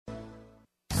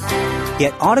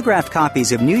Get autographed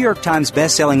copies of New York Times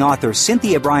bestselling author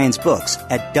Cynthia Bryan's books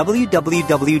at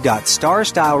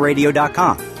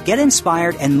www.starstyleradio.com. Get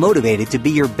inspired and motivated to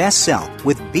be your best self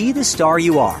with Be the Star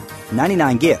You Are,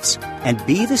 99 gifts, and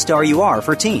Be the Star You Are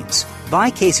for teens.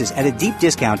 Buy cases at a deep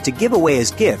discount to give away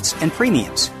as gifts and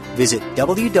premiums. Visit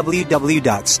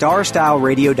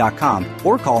www.starstyleradio.com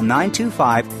or call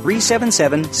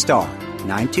 925-377-STAR.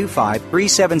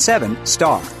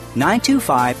 925-377-STAR.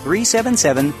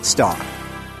 925-377-STAR.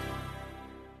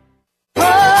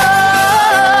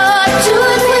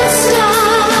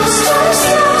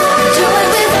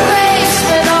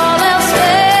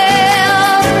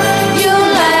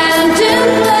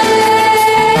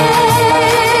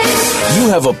 You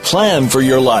have a plan for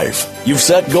your life. You've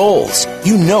set goals.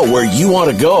 You know where you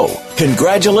want to go.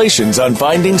 Congratulations on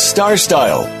finding Star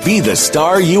Style. Be the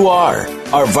star you are.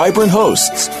 Our vibrant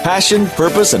hosts, passion,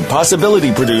 purpose, and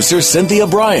possibility producer Cynthia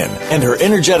Bryan and her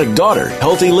energetic daughter,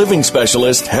 healthy living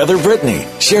specialist Heather Brittany,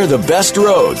 share the best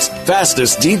roads,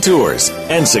 fastest detours,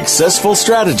 and successful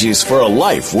strategies for a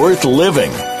life worth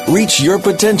living. Reach your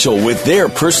potential with their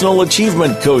personal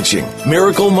achievement coaching,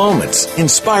 miracle moments,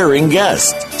 inspiring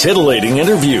guests, titillating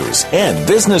interviews, and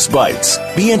business bites.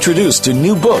 Be introduced to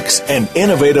new books and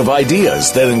innovative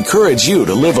ideas that encourage you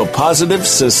to live a positive,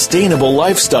 sustainable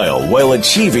lifestyle while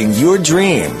achieving your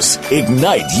dreams.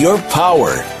 Ignite your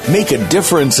power. Make a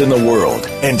difference in the world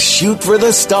and shoot for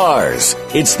the stars.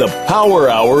 It's the Power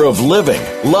Hour of living,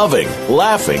 loving,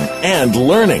 laughing, and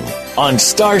learning. On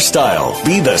Star Style,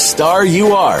 be the star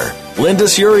you are. Lend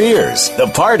us your ears. The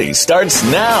party starts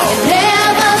now.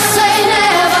 Never say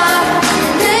never.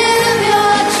 Live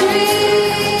your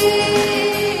dream.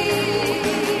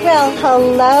 Well,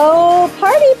 hello,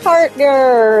 party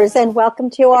partners, and welcome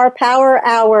to our Power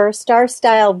Hour, Star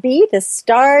Style, Be the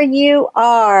Star You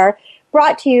Are,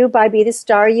 brought to you by Be the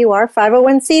Star You Are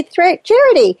 501c3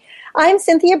 charity. I'm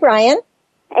Cynthia Bryan.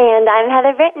 And I'm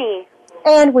Heather Brittany.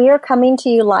 And we are coming to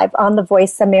you live on the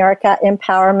Voice America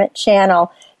Empowerment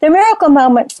Channel. The miracle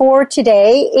moment for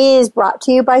today is brought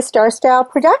to you by Star Style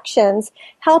Productions,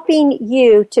 helping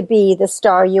you to be the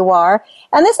star you are.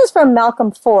 And this is from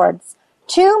Malcolm Forbes.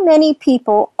 Too many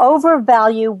people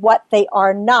overvalue what they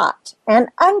are not and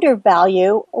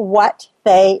undervalue what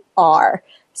they are.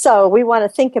 So we want to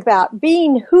think about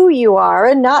being who you are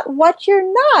and not what you're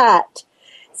not.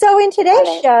 So in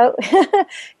today's show,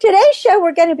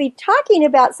 we're going to be talking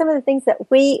about some of the things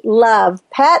that we love,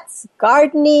 pets,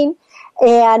 gardening,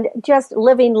 and just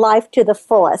living life to the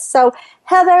fullest. So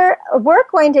Heather, we're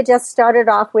going to just start it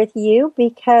off with you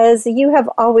because you have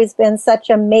always been such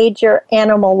a major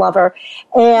animal lover.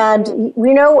 And,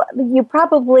 you know, you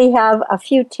probably have a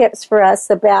few tips for us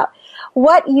about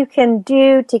what you can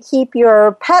do to keep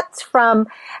your pets from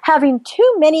having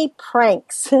too many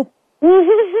pranks. So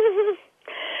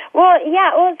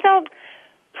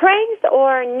pranks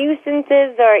or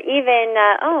nuisances or even,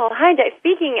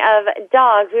 speaking of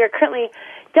dogs, we are currently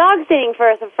dog sitting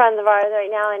for some friends of ours right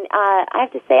now, and I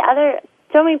have to say,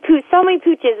 so many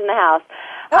pooches in the house,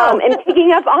 and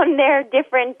picking up on their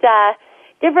different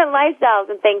lifestyles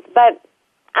and things, but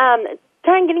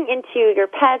trying getting into your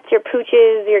pets, your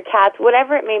pooches, your cats,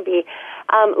 whatever it may be,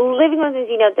 living with them,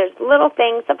 there's little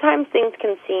things, sometimes things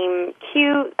can seem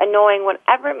cute, annoying,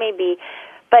 whatever it may be,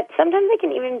 but sometimes they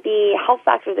can even be health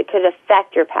factors that could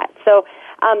affect your pet. So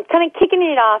kind of kicking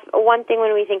it off, one thing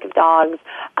when we think of dogs,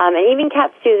 and even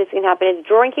cats too, this can happen, is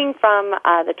drinking from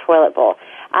the toilet bowl.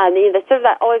 That's sort of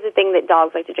always a thing that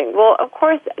dogs like to drink. Well, of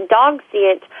course, dogs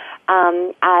see it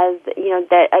as,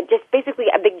 just basically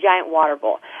a big giant water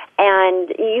bowl.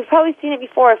 And you've probably seen it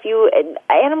before.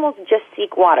 Animals just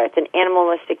seek water. It's an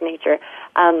animalistic nature.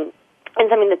 And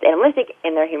something that's animalistic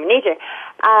in their human nature.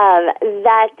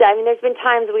 There's been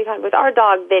times that we've had with our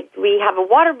dog that we have a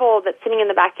water bowl that's sitting in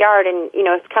the backyard and,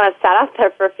 it's kind of sat out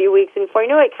there for a few weeks, and before you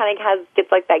know it, kind of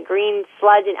gets like that green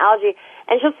sludge and algae,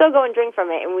 and she'll still go and drink from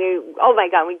it, and we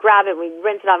grab it, we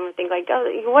rinse it off, and we think like, oh,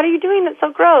 what are you doing? That's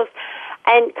so gross.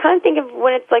 And kind of think of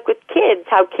when it's like with kids,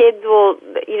 how kids will,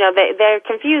 they're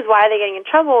confused. Why are they getting in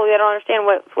trouble? They don't understand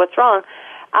what's wrong.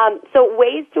 So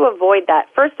ways to avoid that.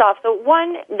 First off, so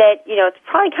one that, it's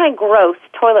probably kind of gross,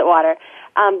 toilet water,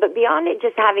 but beyond it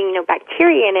just having,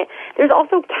 bacteria in it, there's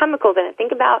also chemicals in it.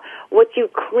 Think about what you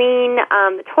clean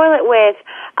the toilet with,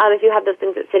 if you have those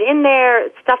things that sit in there,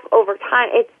 stuff over time.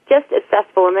 It's just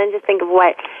accessible, and then just think of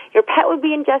what your pet would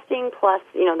be ingesting, plus,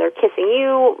 they're kissing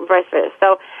you, vice versa.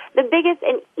 So the biggest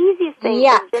and easiest thing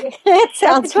is just it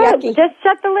sounds yucky. Just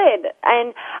shut the lid.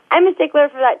 And I'm a stickler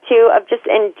for that, too, of just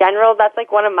in general. That's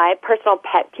like one of my personal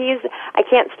pet peeves. I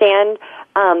can't stand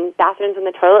bathrooms in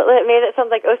the toilet lid. Maybe that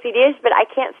sounds like OCD-ish, but I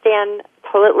can't stand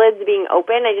toilet lids being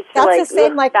open. I just feel That's like the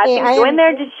same like bad me. things go in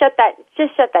there. Just shut that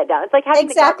down. It's like having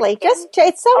Exactly. the garbage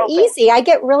It's so open. easy. I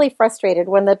get really frustrated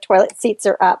when the toilet seats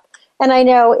are up. And I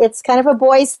know it's kind of a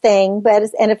boys thing,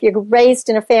 and if you're raised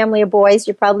in a family of boys,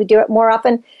 you probably do it more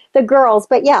often than girls.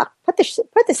 But yeah, put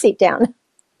the seat down.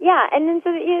 Yeah, and then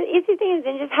so the easy thing is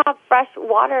then just have fresh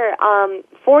water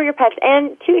for your pets.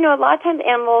 And too, a lot of times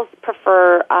animals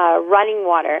prefer running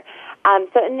water.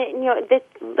 So, and this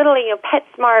literally,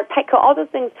 PetSmart, Petco, all those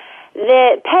things.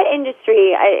 The pet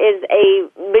industry is a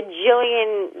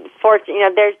bajillion fortune.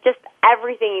 There's just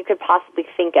everything you could possibly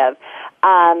think of,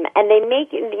 and they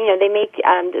make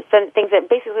some things that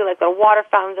basically like the water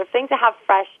fountains or things that have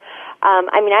fresh. I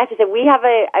have to say we have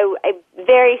a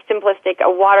very simplistic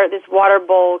this water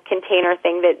bowl container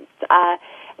thing that,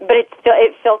 but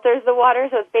it filters the water,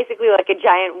 so it's basically like a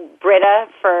giant Brita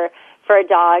for a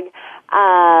dog.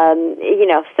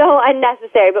 So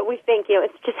unnecessary, but we think,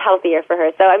 it's just healthier for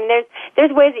her. So,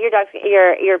 there's ways that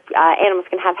your animals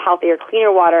can have healthier,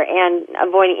 cleaner water and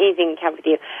avoiding anything that can happen with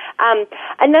you.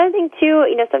 Another thing too,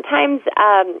 sometimes,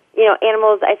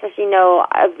 animals, I especially know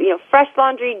of, fresh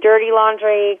laundry, dirty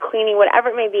laundry, cleaning, whatever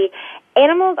it may be,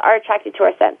 animals are attracted to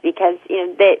our scent because,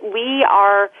 that we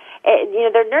are,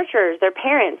 they're nurturers, they're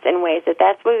parents in ways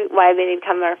that's why they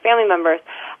become our family members.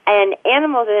 And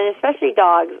animals, and especially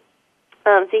dogs,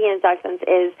 speaking of dog sense,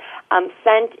 is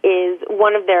scent is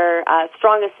one of their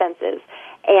strongest senses.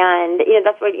 And,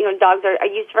 that's what, dogs are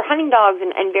used for hunting dogs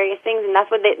and various things, and that's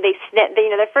what they sniff.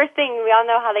 The first thing, we all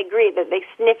know how they greet, that they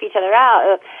sniff each other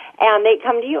out, and they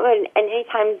come to you, and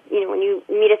anytime, when you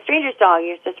meet a stranger's dog,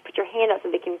 you're supposed to put your hand out so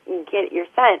they can get your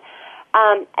scent.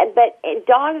 But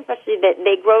dogs, especially, that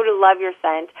they grow to love your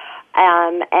scent,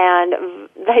 and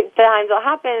the times will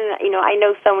happen, I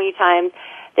know so many times,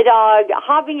 the dog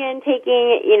hopping in,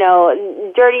 taking,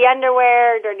 dirty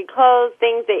underwear, dirty clothes,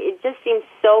 things that it just seems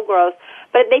so gross.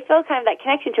 But they feel kind of that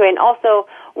connection to it. And also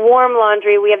warm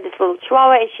laundry. We have this little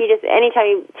Chihuahua, and she just, anytime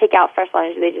you take out fresh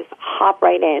laundry, they just hop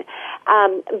right in.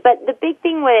 But the big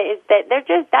thing with it is that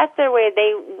that's their way.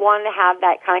 They want to have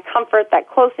that kind of comfort, that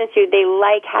closeness to you. They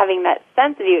like having that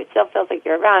sense of you. It still feels like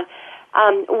you're around.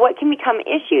 What can become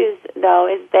issues, though,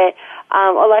 is that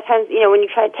a lot of times, when you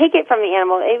try to take it from the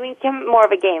animal, it becomes more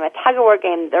of a game, a tug-of-war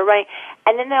game. They're running,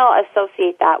 and then they'll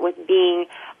associate that with being,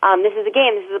 this is a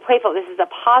game, this is a playful, this is a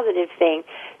positive thing.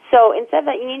 So instead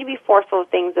of that, you need to be forceful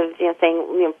with things of, saying,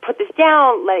 put this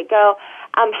down, let it go.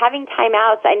 Having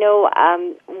timeouts. I know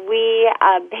we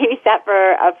babysat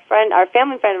for our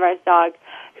family friend of ours dog,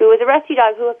 who was a rescue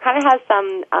dog who kind of has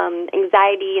some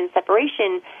anxiety and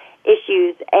separation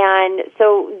issues, and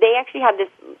so they actually had this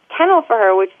kennel for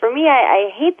her, which for me, I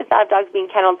hate the thought of dogs being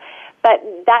kennelled, but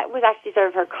that was actually sort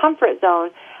of her comfort zone.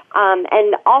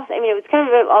 And also, it was kind of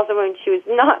also when she was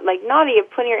not like naughty of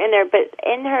putting her in there, but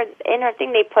in her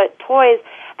thing they put toys,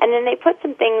 and then they put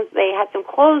some things. They had some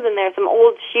clothes in there, some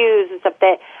old shoes and stuff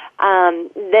that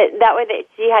way that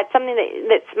she had something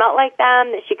that smelled like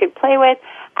them that she could play with,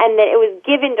 and that it was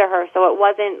given to her, so it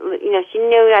wasn't, she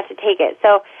knew not to take it.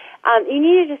 So. You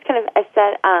need to just kind of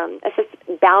assess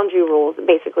boundary rules,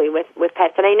 basically, with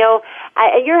pets. And I know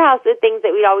at your house, the things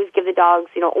that we'd always give the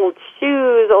dogs, old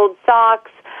shoes, old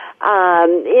socks,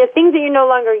 things that you're no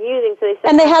longer using. So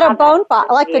they had a bone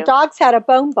box, like the dogs had a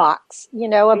bone box, a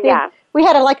big. Yeah. We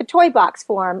had like a toy box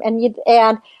for them,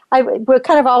 we're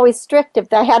kind of always strict if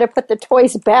they had to put the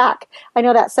toys back. I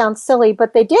know that sounds silly,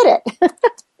 but they did it.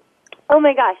 Oh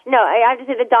my gosh, no! I have to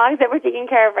say the dogs that we're taking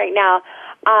care of right now.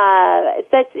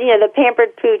 Such the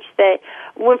pampered pooch that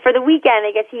when for the weekend,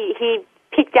 I guess he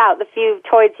picked out the few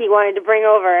toys he wanted to bring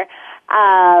over,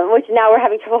 which now we're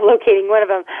having trouble locating one of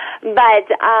them. But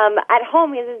at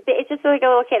home, it's just like a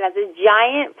little kid has this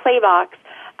giant play box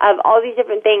of all these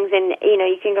different things, and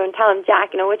you can go and tell him,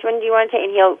 Jack, which one do you want to take,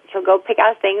 and he'll go pick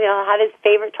out his thing. He'll have his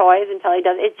favorite toys until he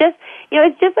does. It's just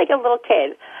it's just like a little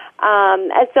kid. And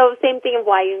so same thing of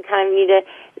why you kind of need to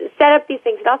set up these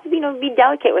things and also be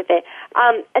delicate with it.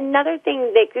 Another thing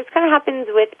that just kind of happens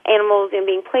with animals and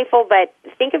being playful, but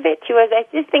think of it too as I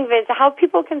just think of it as how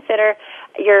people consider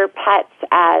your pets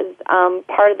as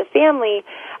part of the family.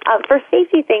 For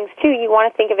safety things too, you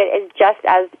want to think of it as just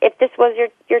as if this was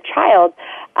your child.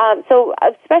 So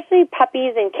especially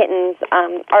puppies and kittens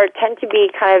tend to be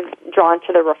kind of drawn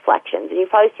to the reflections, and you've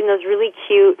probably seen those really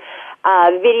cute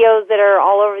videos that are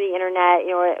all over the internet,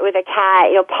 with a cat,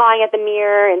 pawing at the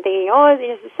mirror and thinking, oh,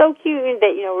 this is so cute, and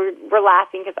that, we're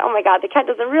laughing because, oh my God, the cat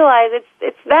doesn't realize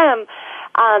it's them.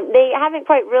 They haven't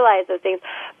quite realized those things.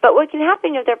 But what can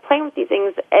happen if they're playing with these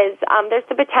things is there's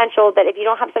the potential that if you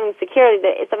don't have something securely,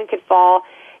 that something could fall,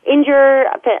 injure,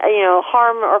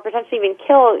 harm, or potentially even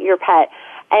kill your pet.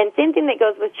 And same thing that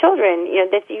goes with children.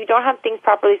 If you don't have things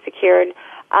properly secured,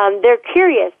 they're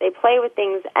curious. They play with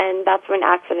things, and that's when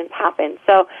accidents happen.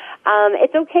 So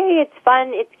it's okay. It's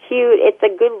fun. It's cute. It's a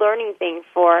good learning thing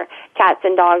for cats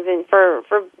and dogs and for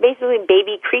basically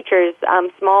baby creatures,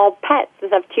 small pets and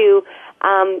stuff to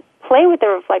play with the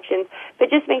reflections, but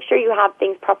just make sure you have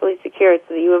things properly secured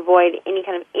so that you avoid any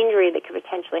kind of injury that could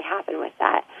potentially happen with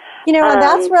that. And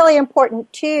that's really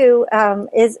important, too,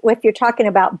 is if you're talking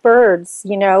about birds,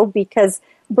 because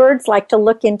birds like to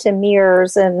look into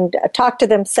mirrors and talk to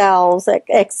themselves,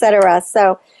 et cetera.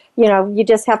 So, you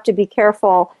just have to be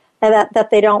careful that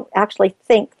they don't actually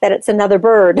think that it's another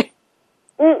bird.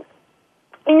 That's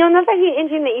actually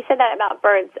interesting that you said that about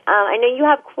birds. I know you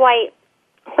have quite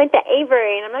the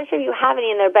aviary, and I'm not sure if you have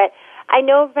any in there, but I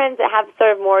know friends that have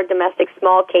sort of more domestic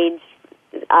small cage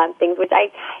things, which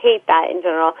I hate that in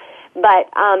general.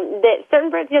 But that certain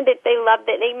birds, that they love,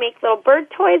 that they make little bird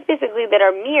toys basically that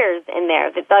are mirrors in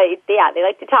there. That they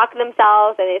like to talk to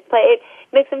themselves, and it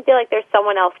makes them feel like there's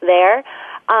someone else there.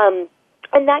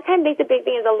 And that kind of makes a big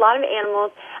thing. Is a lot of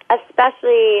animals,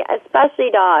 especially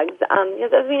dogs,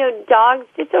 because as we know, dogs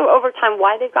just over time,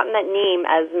 why they've gotten that name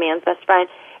as man's best friend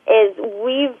is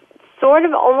we've sort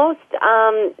of almost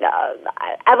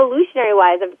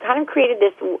evolutionary-wise have kind of created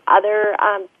this other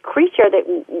creature that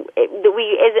we,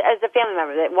 as a family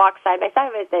member, that walks side by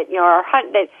side with us, that are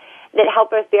that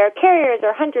help us be our carriers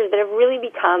or hunters, that have really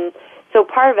become so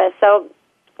part of us. So,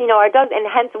 our dogs, and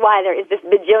hence why there is this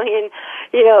bajillion,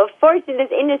 fortune,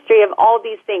 this industry of all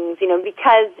these things,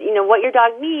 because, what your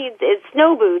dog needs is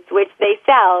snow boots, which they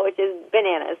sell, which is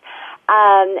bananas.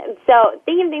 So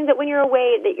thinking of things that when you're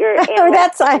away, that you're animal.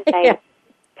 That's yeah.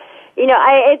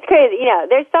 It's crazy.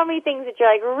 There's so many things that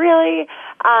you're like, really?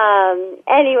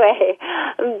 Anyway,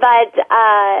 but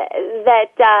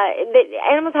that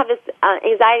animals have this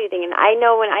anxiety thing, and I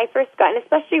know when I first got, and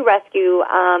especially rescue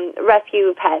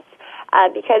pets,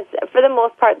 because for the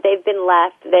most part they've been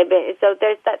left. So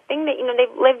there's that thing that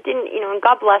they've lived in. And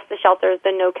God bless the shelters,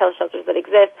 the no-kill shelters that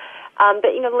exist.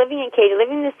 But living in cages,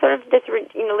 living this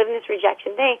living this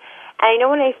rejection thing. And I know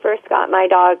when I first got my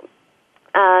dog,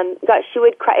 she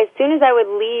would cry as soon as I would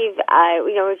leave.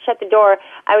 Shut the door.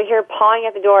 I would hear her pawing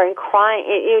at the door and crying.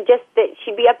 Just that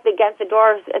she'd be up against the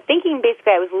door, thinking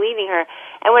basically I was leaving her.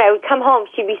 And when I would come home,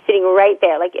 she'd be sitting right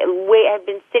there, like I'd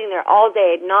been sitting there all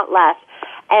day, had not left,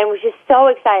 and was just so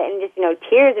excited and just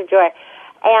tears of joy.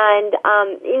 And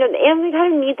the animals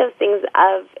kind of need those things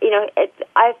of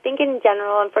I think in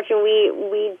general, unfortunately,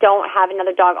 we don't have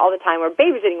another dog all the time. We're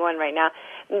babysitting one right now,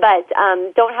 but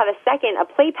don't have a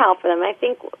play pal for them. I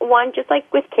think one, just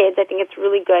like with kids, I think it's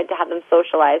really good to have them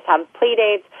socialize, have play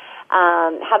dates,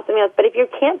 have something else. But if you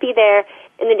can't be there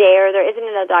in the day or there isn't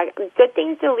another dog, good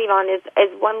things to leave on is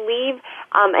one, leave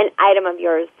an item of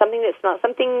yours, something that smells,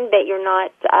 something that you're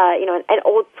not, an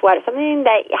old sweater, something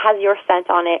that has your scent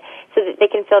on it, so that they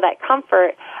can feel that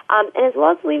comfort. And as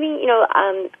well as leaving,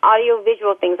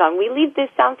 audio-visual things on. We leave this,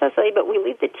 sounds so silly, but we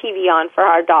leave the TV on for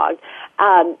our dog,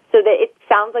 so that it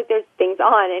sounds like there's things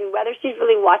on, and whether she's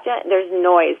really watching it, there's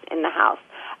noise in the house.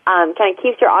 Kind of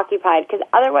keeps her occupied, because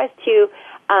otherwise, too,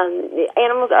 the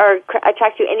animals are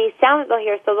attracted to any sound that they'll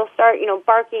hear, so they'll start,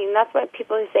 barking. And that's what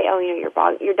people say,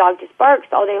 your dog just barks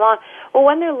all day long. Well,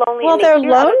 when they're lonely, they're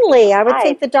lonely. I would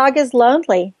think the dog is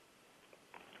lonely.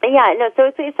 Yeah, no.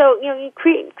 So you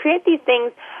create these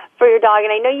things for your dog,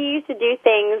 and I know you used to do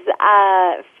things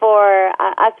for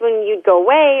us when you'd go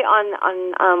away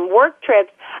on work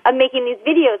trips of making these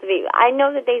videos of you. I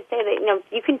know that they say that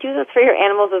you can do this for your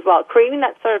animals as well, creating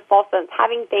that sort of false sense,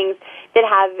 having things that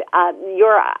have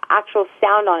your actual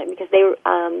sound on it, because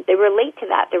they relate to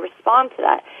that, they respond to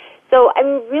that. So,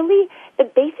 really, the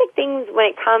basic things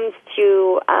when it comes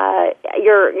to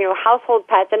your household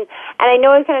pets, and I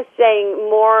know I'm kind of saying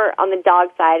more on the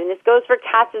dog side, and this goes for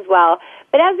cats as well.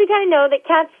 But as we kind of know that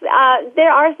cats,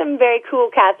 there are some very cool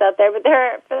cats out there, but there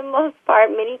are, for the most part,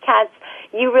 many cats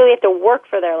you really have to work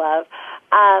for their love.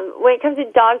 When it comes to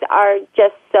dogs, are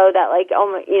just so that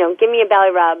give me a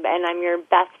belly rub and I'm your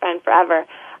best friend forever.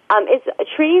 It's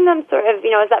treating them sort of,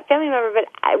 as that family member, but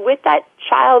with that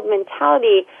child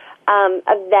mentality.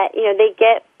 Of that, they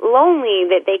get lonely,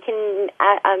 that they can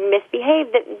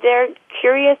misbehave, that they're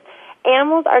curious.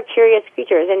 Animals are curious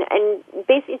creatures, and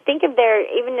basically think of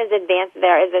even as advanced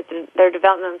their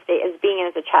developmental state as being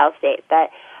as a child state,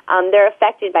 that they're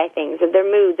affected by things, of their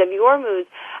moods, of your moods,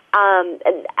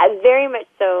 very much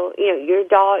so.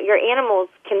 Your animals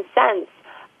can sense.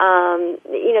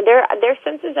 Their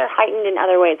senses are heightened in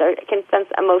other ways, or can sense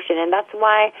emotion, and that's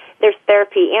why there's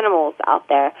therapy animals out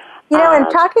there. And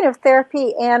talking of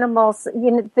therapy animals,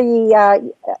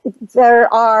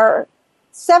 there are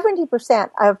 70%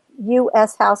 of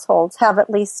U.S. households have at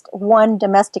least one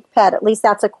domestic pet. At least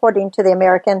that's according to the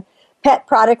American Pet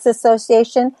Products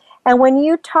Association. And when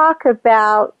you talk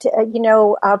about,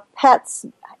 pets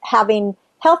having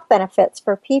health benefits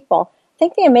for people, I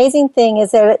think the amazing thing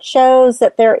is that it shows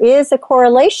that there is a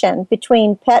correlation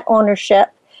between pet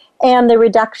ownership and the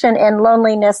reduction in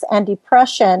loneliness and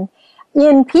depression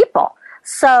in people.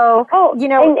 So, that's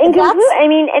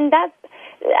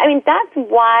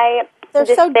why they're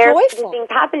this so joyful. Thing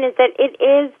happened is that it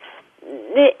is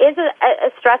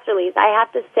a stress release. I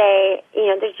have to say,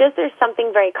 there's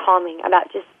something very calming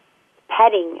about just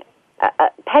petting a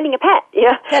pet. Petting a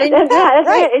pet,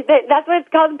 right. That's what it's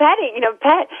called, petting.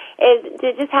 Pet is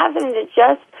to just have them to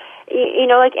just,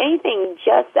 like anything,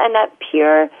 and that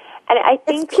pure. And I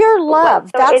think it's pure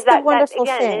love. That's the wonderful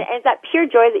thing. And it's that pure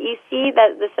joy that you see,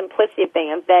 the simplicity of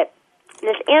thing of that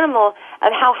this animal,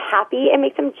 of how happy it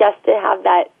makes them just to have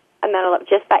that amount of love,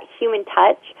 just that human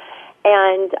touch.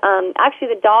 And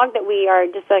actually, the dog that we are,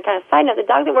 just a kind of side note, the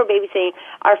dog that we're babysitting,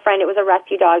 our friend, it was a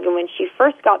rescue dog, and when she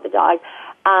first got the dog,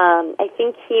 I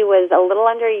think he was a little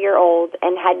under a year old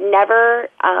and had never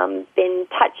been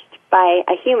touched by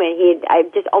a human. He'd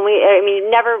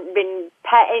never been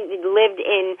pet, and lived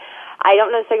in, I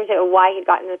don't know the circumstance of why he'd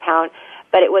gotten the pound,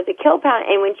 but it was a kill pound.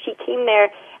 And when she came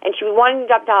there and she wanted to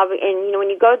adopt a dog, and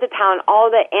when you go to the pound, all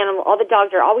the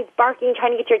dogs are always barking,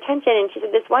 trying to get your attention. And she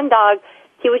said this one dog,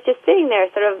 he was just sitting there,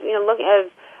 sort of, looking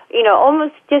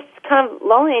almost just kind of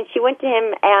lonely. And she went to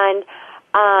him, and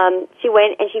she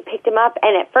went and she picked him up.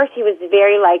 And at first he was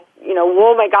very like,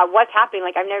 oh my God, what's happening?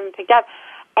 Like, I've never been picked up.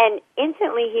 And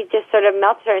instantly he just sort of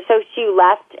melted her. So she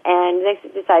left, and they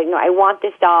decided, I want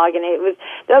this dog. And it was,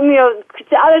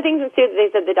 other things ensued. They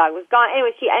said the dog was gone.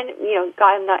 Anyway, she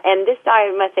got him. And this dog,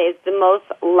 I must say, is the most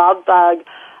love bug,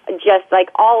 just like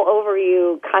all over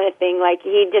you kind of thing. Like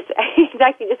he's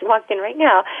actually just walked in right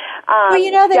now.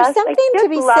 There's something to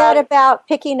be said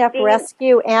about picking up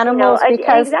rescue animals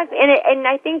because exactly. And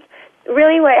I think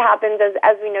really what happens is,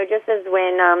 as we know, just as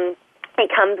when it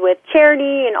comes with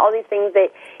charity and all these things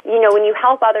that, when you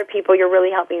help other people, you're really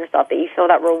helping yourself, that you feel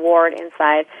that reward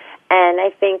inside. And I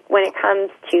think when it comes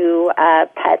to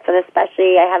pets, and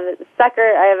especially I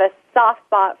have a soft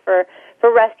spot for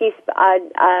rescue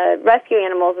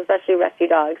animals, especially rescue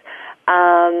dogs.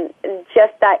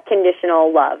 Just that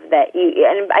conditional love that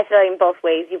and I feel like in both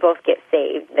ways you both get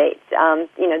saved.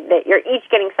 That you're each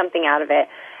getting something out of it.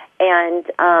 And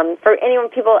for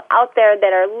people out there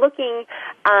that are looking,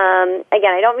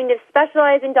 again, I don't mean to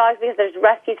specialize in dogs because there's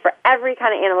rescues for every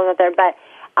kind of animals out there, but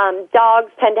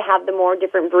dogs tend to have the more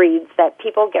different breeds that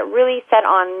people get really set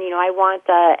on. I want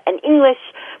an English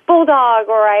bulldog,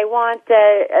 or I want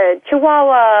a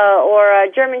Chihuahua or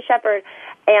a German Shepherd.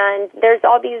 And there's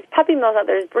all these puppy mills out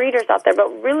there, there's breeders out there, but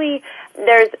really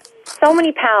there's so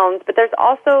many pounds, but there's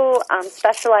also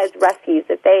specialized rescues.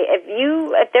 If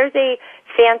there's a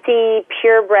fancy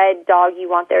purebred dog you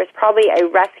want, there's probably a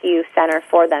rescue center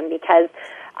for them because,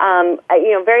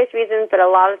 various reasons, but a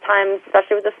lot of times,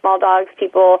 especially with the small dogs,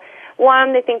 people want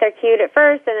them, they think they're cute at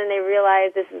first, and then they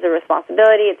realize this is a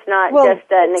responsibility. It's not just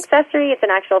an accessory, it's an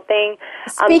actual thing.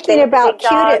 Speaking about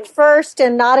cute at first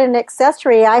and not an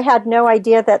accessory, I had no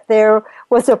idea that there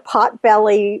was a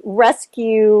potbelly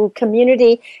rescue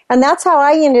community, and that's how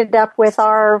I ended up with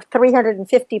our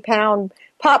 350-pound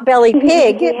potbelly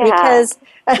pig because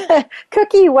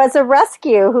Cookie was a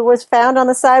rescue who was found on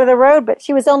the side of the road, but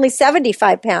she was only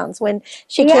 75 pounds when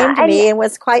she came to me and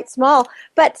was quite small,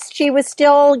 but she was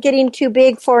still getting too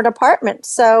big for an apartment.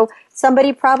 So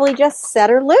somebody probably just set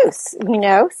her loose,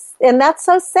 and that's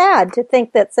so sad to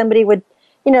think that somebody would,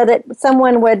 that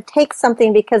someone would take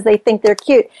something because they think they're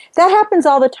cute. That happens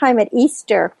all the time at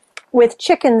Easter with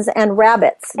chickens and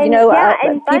rabbits. And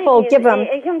people give them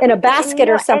in a basket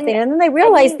or something, and then they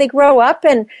realize they grow up,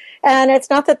 and it's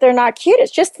not that they're not cute,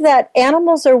 it's just that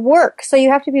animals are work. So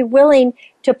you have to be willing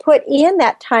to put in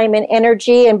that time and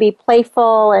energy and be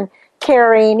playful and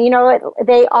caring.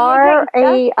 They are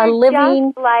a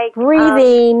living,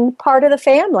 breathing part of the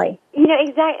family.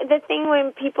 Exactly. The thing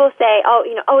when people say,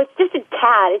 it's just a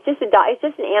cat, it's just a dog, it's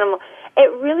just an animal,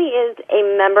 it really is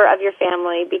a member of your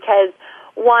family because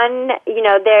one,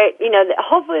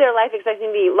 hopefully their life expectancy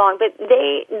will be long, but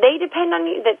they depend on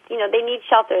you. That they need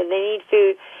shelter, they need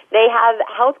food, they have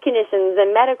health conditions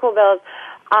and medical bills,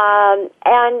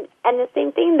 and the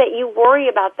same thing that you worry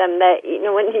about them. That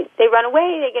when they run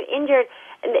away, they get injured.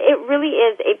 It really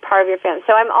is a part of your family.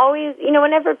 So I'm always,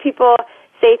 whenever people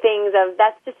say things of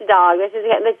that's just a dog, that's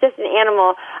just an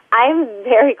animal, I'm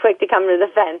very quick to come to the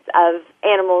defense of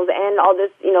animals and all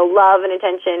this, love and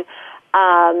attention.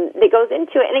 that goes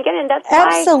into it. And again, and that's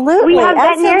absolutely, why we have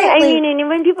absolutely. I mean, and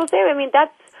when people say, I mean,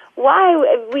 that's why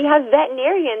we have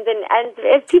veterinarians, and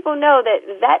if people know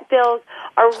that vet bills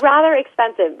are rather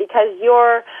expensive because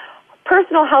your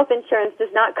personal health insurance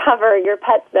does not cover your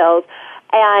pet's bills.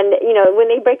 And, you know, when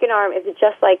they break an arm, it's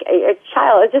just like a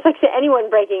child. It's just like anyone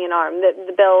breaking an arm.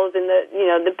 The bills and the, you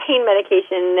know, the pain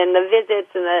medication and the visits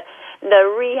and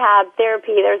the rehab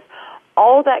therapy. There's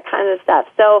all that kind of stuff.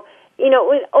 So, you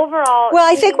know, overall...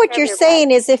 Well, I think what you're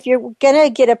saying is if you're going to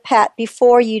get a pet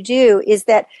before you do, is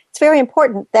that it's very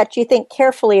important that you think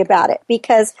carefully about it,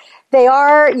 because they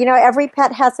are, you know, every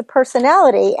pet has a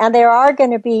personality, and there are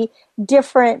going to be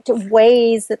different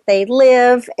ways that they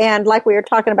live. And like we were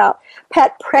talking about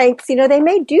pet pranks, you know, they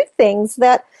may do things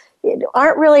that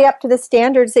aren't really up to the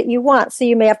standards that you want. So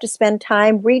you may have to spend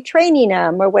time retraining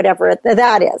them or whatever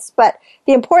that is. But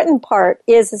the important part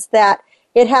is that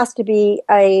it has to be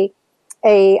a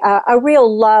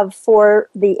real love for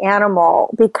the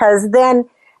animal, because then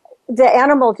the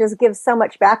animal just gives so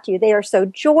much back to you. They are so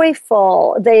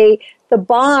joyful. The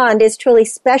bond is truly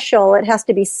special. It has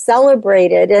to be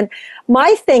celebrated. And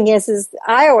my thing is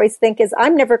I always think is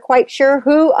I'm never quite sure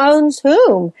who owns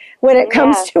whom when it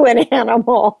comes to an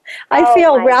animal. I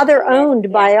feel rather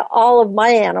owned by all of my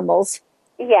animals.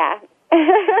 Yeah.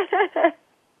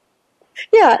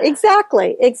 Yeah,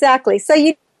 exactly. So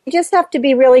you just have to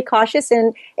be really cautious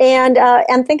and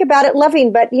think about it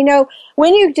loving. But, you know,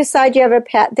 when you decide you have a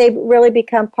pet, they really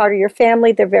become part of your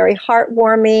family. They're very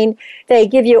heartwarming. They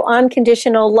give you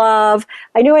unconditional love.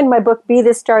 I know in my book, Be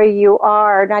the Star You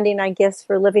Are, 99 Gifts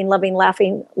for Living, Loving,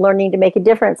 Laughing, Learning to Make a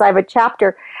Difference, I have a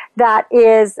chapter that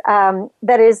is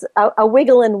a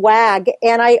wiggle and wag.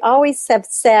 And I always have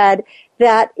said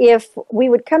that if we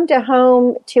would come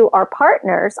home to our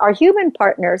partners, our human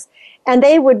partners, and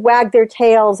they would wag their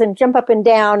tails and jump up and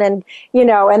down and, you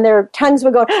know, and their tongues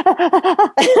would go,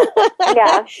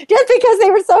 yeah, just because they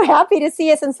were so happy to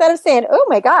see us, instead of saying, oh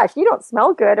my gosh, you don't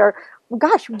smell good, or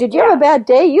gosh, did you have a bad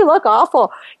day? You look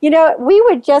awful. You know,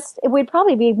 we'd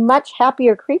probably be much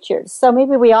happier creatures. So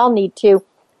maybe we all need to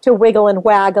wiggle and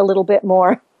wag a little bit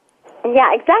more.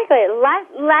 Yeah, exactly. Less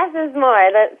is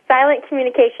more. The silent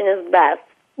communication is best.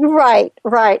 Right.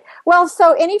 Well,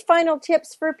 so any final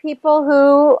tips for people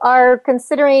who are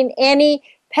considering any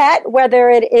pet, whether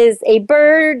it is a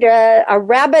bird, a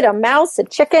rabbit, a mouse, a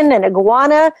chicken, an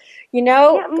iguana, you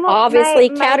know, obviously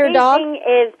cat or dog?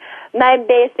 My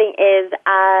base thing is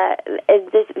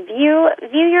just view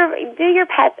your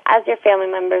pets as your family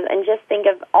members, and just think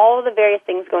of all the various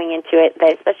things going into it,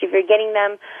 that especially if you're getting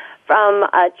them from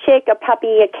a chick, a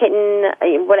puppy, a kitten,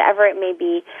 whatever it may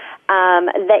be,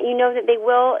 that you know that they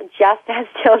will, just as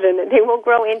children, that they will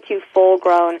grow into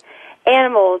full-grown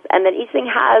animals, and that each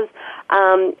thing has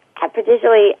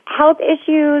particularly health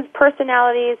issues,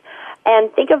 personalities,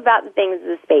 and think about the things of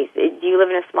the space. Do you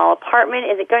live in a small apartment?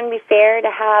 Is it going to be fair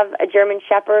to have a German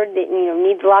Shepherd that, you know,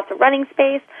 needs lots of running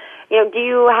space? You know, do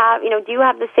you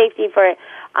have the safety for it?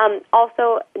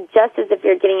 Also, just as if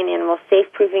you're getting an animal,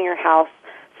 safe-proofing your house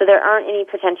so there aren't any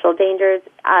potential dangers.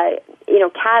 You know,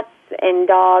 cats and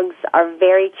dogs are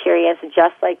very curious,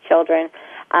 just like children.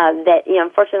 That, you know,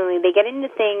 unfortunately, they get into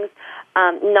things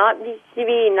not to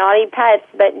be naughty pets,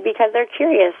 but because they're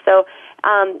curious. So,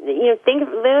 you know, think of,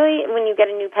 literally, when you get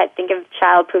a new pet, think of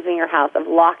child-proofing your house, of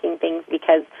locking things,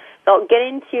 because they'll get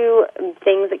into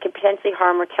things that could potentially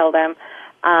harm or kill them.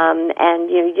 And,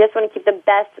 you know, you just want to keep the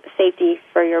best safety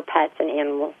for your pets and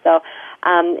animals. So,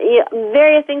 you know,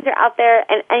 various things are out there,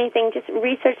 and anything, just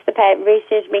research the pet, make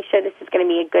sure this is going to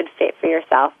be a good fit for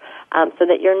yourself, so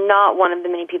that you're not one of the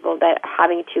many people that are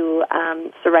having to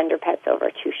surrender pets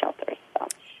over to shelters. So.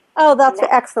 Oh, that's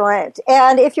excellent.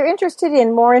 And if you're interested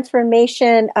in more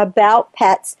information about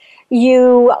pets,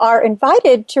 you are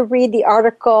invited to read the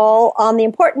article on the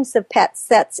importance of pets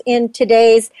that's in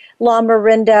today's La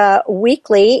Miranda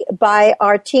Weekly by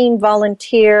our teen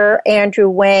volunteer, Andrew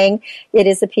Wang. It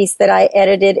is a piece that I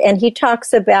edited, and he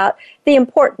talks about the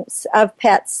importance of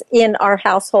pets in our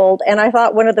household. And I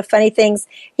thought one of the funny things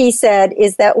he said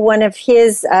is that one of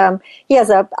his, he has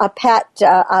a pet,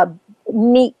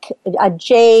 a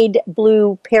jade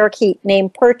blue parakeet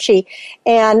named Perchie,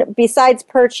 and besides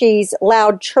Perchie's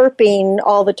loud chirping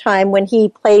all the time when he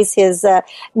plays his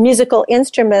musical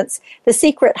instruments, the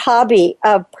secret hobby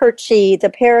of Perchie the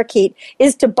parakeet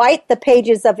is to bite the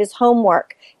pages of his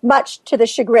homework, much to the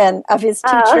chagrin of his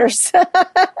teachers. And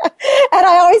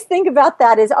I always think about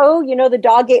that as, you know, the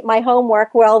dog ate my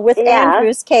homework. Well, with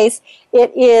Andrew's case,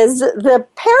 it is the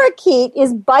parakeet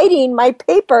is biting my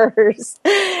papers.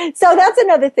 So that's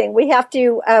another thing. We have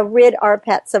to rid our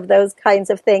pets of those kinds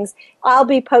of things. I'll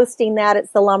be posting that.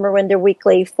 It's the Lumber Window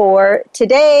Weekly for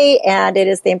today, and it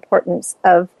is the importance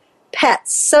of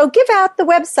pets. So give out the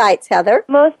websites, Heather.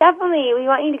 Most definitely. We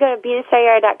want you to go to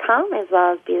BeTheStarYouAre.com as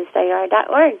well as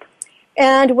BeTheStarYouAre.org.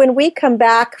 And when we come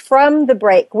back from the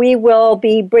break, we will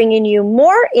be bringing you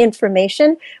more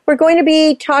information. We're going to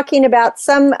be talking about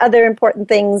some other important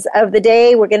things of the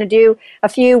day. We're going to do a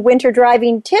few winter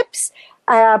driving tips,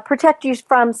 protect you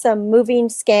from some moving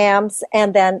scams,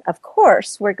 and then, of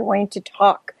course, we're going to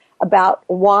talk about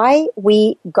why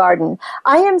we garden.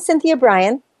 I am Cynthia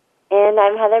Bryan. And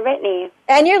I'm Heather Brittany.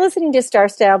 And you're listening to Star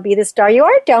Style, Be the Star You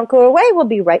Are. Don't go away. We'll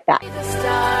be right back. Be the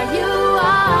star you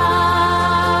are.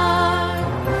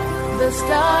 The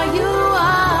star you are.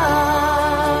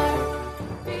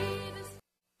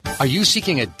 Are you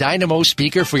seeking a dynamo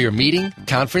speaker for your meeting,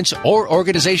 conference, or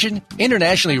organization?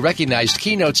 Internationally recognized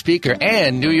keynote speaker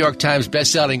and New York Times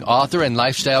bestselling author and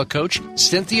lifestyle coach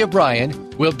Cynthia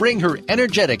Bryan will bring her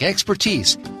energetic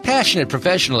expertise, passionate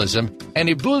professionalism, and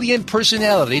ebullient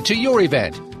personality to your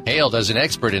event. Hailed as an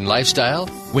expert in lifestyle,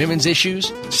 women's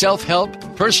issues,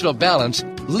 self-help, personal balance,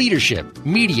 leadership,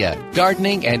 media,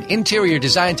 gardening, and interior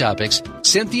design topics,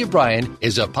 Cynthia Bryan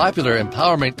is a popular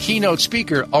empowerment keynote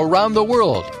speaker around the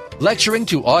world, lecturing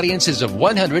to audiences of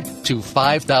 100 to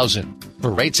 5,000.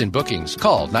 For rates and bookings,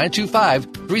 call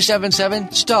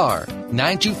 925-377-STAR,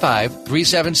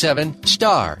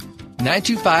 925-377-STAR,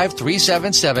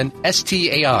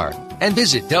 925-377-STAR, and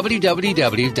visit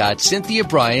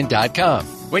www.cynthiabryan.com.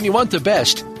 When you want the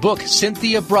best, book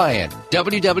Cynthia Bryan,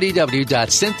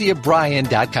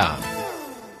 www.cynthiabryan.com.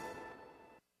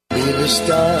 Be the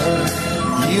star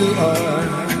you are,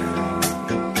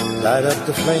 light up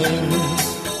the flame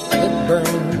that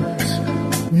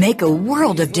burns. Make a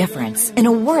world of difference in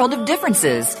a world of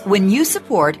differences when you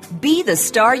support Be the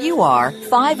Star You Are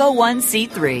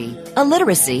 501c3, a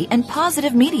literacy and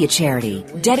positive media charity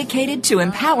dedicated to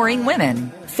empowering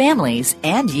women, families,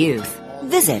 and youth.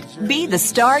 Visit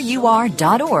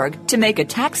BeTheStarYouAre.org to make a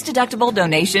tax-deductible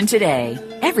donation today.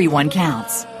 Everyone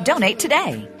counts. Donate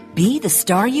today.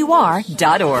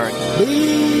 BeTheStarYouAre.org.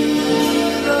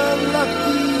 Be the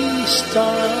lucky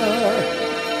star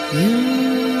you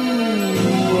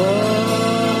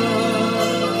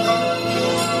are.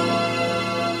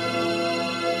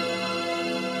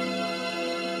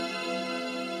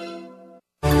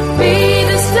 Be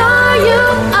the star you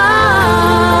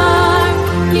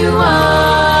are. You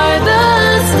are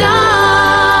the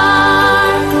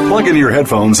star. Plug in your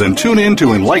headphones and tune in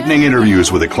to enlightening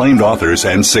interviews with acclaimed authors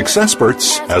and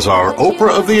successperts as our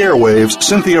Oprah of the airwaves,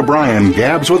 Cynthia Bryan,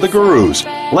 gabs with the gurus.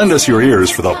 Lend us your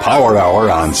ears for the Power Hour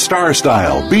on Star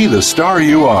Style. Be the star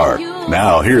you are.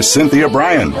 Now, here's Cynthia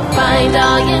Bryan. Find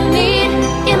all you need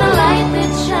in the light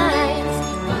that shines.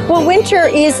 Well, winter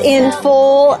is in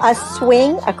full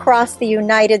swing across the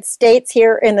United States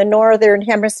here in the Northern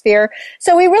Hemisphere.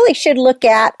 So we really should look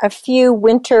at a few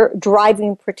winter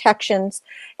driving protections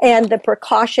and the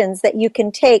precautions that you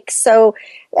can take so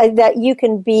that you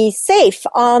can be safe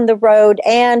on the road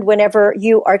and whenever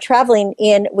you are traveling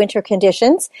in winter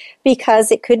conditions,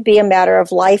 because it could be a matter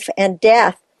of life and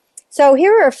death. So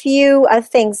here are a few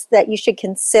things that you should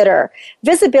consider.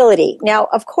 Visibility. Now,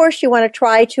 of course, you want to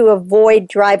try to avoid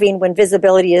driving when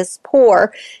visibility is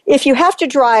poor. If you have to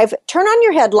drive, turn on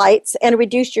your headlights and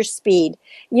reduce your speed.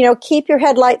 You know, keep your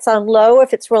headlights on low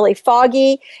if it's really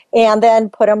foggy, and then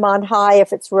put them on high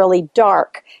if it's really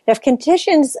dark. If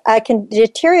conditions can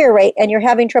deteriorate and you're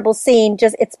having trouble seeing,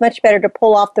 it's much better to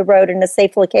pull off the road in a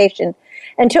safe location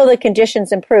until the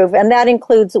conditions improve. And that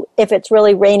includes if it's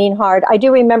really raining hard. I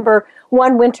do remember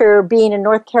one winter being in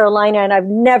North Carolina, and I've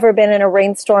never been in a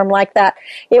rainstorm like that.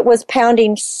 It was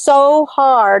pounding so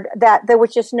hard that there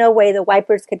was just no way the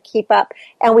wipers could keep up.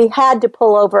 And we had to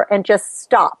pull over and just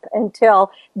stop until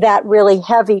that really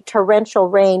heavy torrential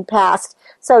rain passed.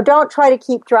 So don't try to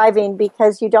keep driving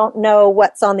because you don't know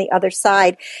what's on the other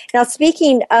side. Now,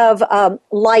 speaking of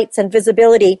lights and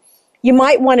visibility, you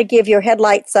might want to give your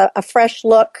headlights a fresh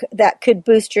look that could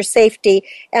boost your safety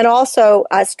and also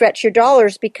stretch your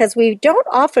dollars, because we don't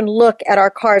often look at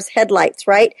our car's headlights,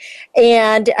 right?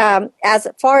 And as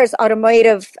far as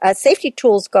automotive safety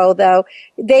tools go, though,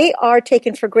 they are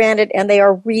taken for granted and they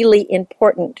are really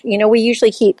important. You know, we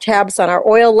usually keep tabs on our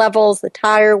oil levels, the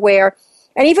tire wear,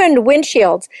 and even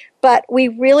windshields, but we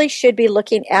really should be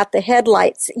looking at the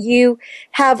headlights. You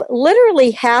have literally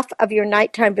half of your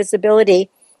nighttime visibility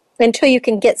until you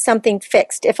can get something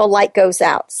fixed if a light goes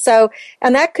out. So,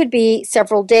 and that could be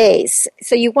several days.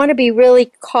 So you want to be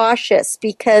really cautious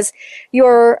because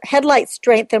your headlight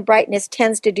strength and brightness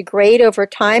tends to degrade over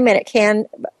time, and it can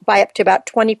by up to about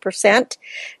 20%.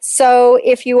 So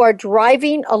if you are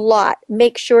driving a lot,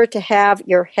 make sure to have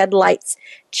your headlights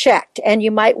checked, and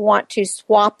you might want to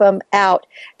swap them out.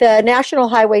 The National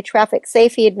Highway Traffic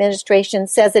Safety Administration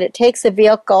says that it takes a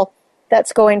vehicle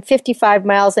that's going 55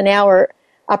 miles an hour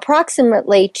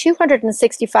approximately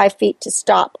 265 feet to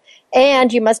stop,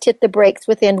 and you must hit the brakes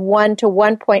within 1 to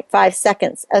 1.5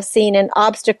 seconds of seeing an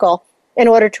obstacle in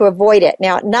order to avoid it.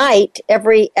 Now, at night,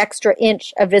 every extra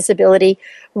inch of visibility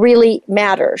really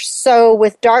matters. So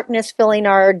with darkness filling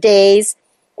our days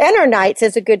and our nights,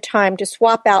 is a good time to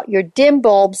swap out your dim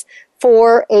bulbs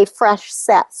for a fresh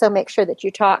set. So make sure that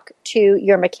you talk to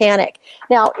your mechanic.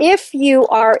 Now, if you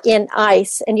are in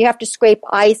ice and you have to scrape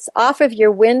ice off of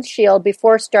your windshield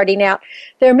before starting out,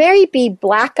 there may be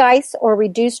black ice or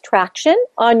reduced traction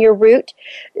on your route.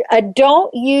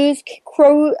 Don't use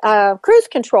cruise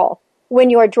control when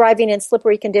you are driving in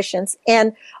slippery conditions,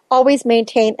 and always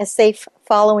maintain a safe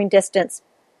following distance.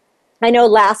 I know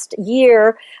last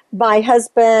year my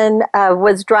husband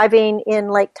was driving in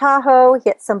Lake Tahoe,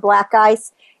 hit some black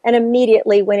ice, and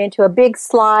immediately went into a big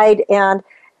slide, and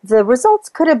the results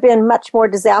could have been much more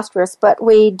disastrous, but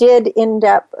we did end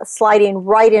up sliding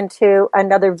right into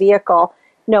another vehicle.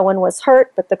 No one was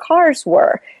hurt, but the cars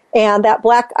were. And that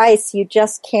black ice, you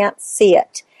just can't see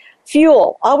it.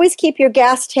 Fuel. Always keep your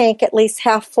gas tank at least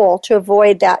half full to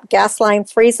avoid that gas line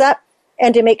freeze up,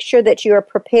 and to make sure that you are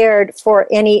prepared for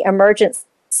any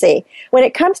emergency. When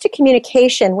it comes to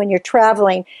communication when you're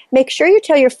traveling, make sure you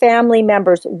tell your family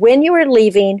members when you are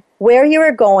leaving, where you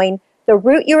are going, the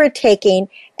route you are taking,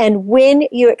 and when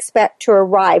you expect to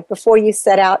arrive before you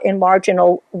set out in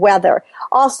marginal weather.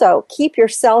 Also, keep your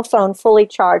cell phone fully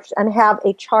charged and have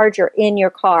a charger in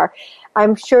your car.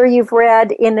 I'm sure you've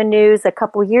read in the news a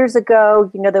couple years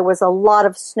ago, there was a lot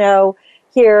of snow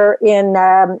here in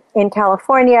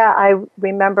California. I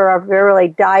remember a really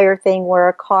dire thing where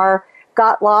a car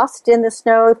got lost in the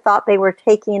snow, thought they were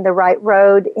taking the right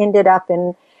road, ended up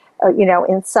in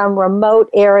some remote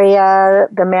area.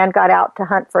 The man got out to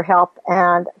hunt for help,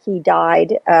 and he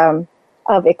died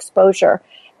of exposure.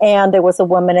 And there was a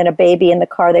woman and a baby in the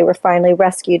car. They were finally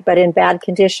rescued, but in bad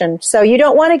condition. So you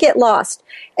don't want to get lost.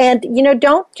 And,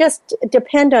 don't just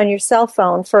depend on your cell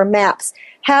phone for maps.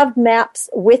 Have maps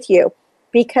with you.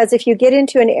 Because if you get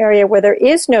into an area where there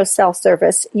is no cell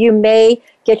service, you may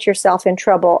get yourself in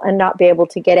trouble and not be able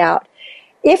to get out.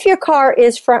 If your car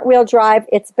is front-wheel drive,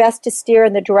 it's best to steer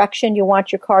in the direction you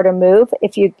want your car to move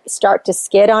if you start to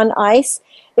skid on ice.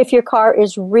 If your car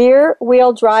is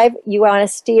rear-wheel drive, you want to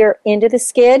steer into the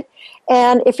skid.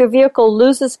 And if your vehicle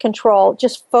loses control,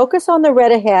 just focus on the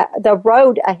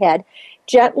road ahead.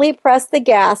 Gently press the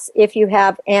gas if you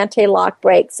have anti-lock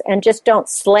brakes, and just don't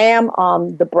slam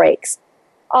on the brakes.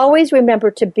 Always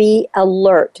remember to be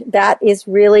alert. That is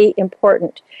really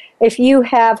important. If you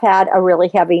have had a really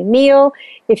heavy meal,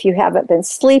 if you haven't been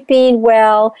sleeping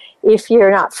well, if you're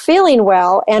not feeling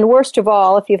well, and worst of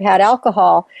all, if you've had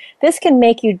alcohol, this can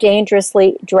make you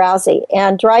dangerously drowsy.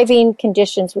 And driving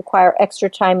conditions require extra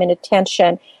time and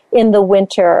attention in the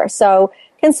winter. So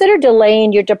consider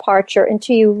delaying your departure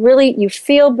until you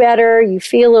feel better, you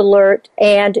feel alert,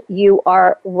 and you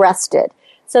are rested.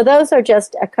 So those are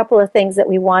just a couple of things that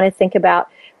we want to think about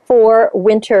for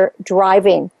winter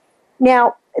driving.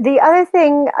 Now, the other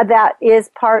thing that is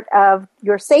part of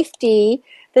your safety,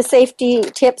 the safety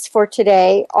tips for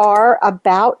today are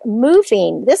about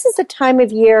moving. This is a time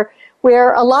of year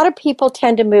where a lot of people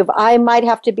tend to move. I might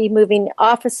have to be moving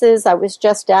offices. I was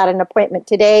just at an appointment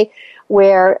today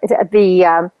where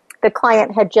the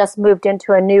client had just moved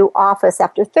into a new office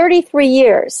after 33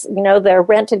 years. Their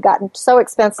rent had gotten so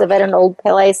expensive at an old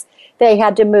place, they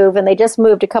had to move, and they just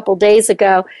moved a couple days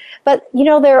ago. But,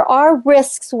 there are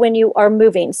risks when you are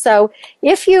moving. So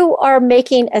if you are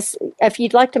if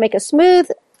you'd like to make a smooth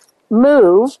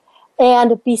move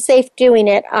and be safe doing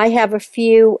it, I have a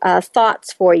few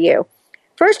thoughts for you.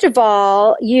 First of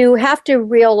all, you have to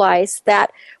realize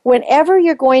that whenever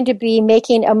you're going to be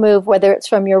making a move, whether it's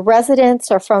from your residence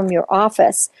or from your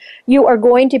office, you are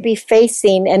going to be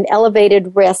facing an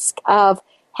elevated risk of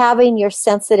having your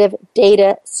sensitive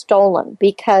data stolen,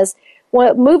 because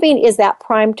moving is that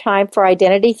prime time for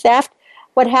identity theft.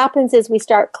 What happens is we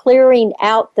start clearing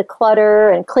out the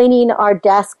clutter and cleaning our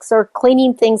desks or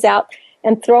cleaning things out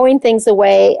and throwing things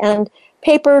away, and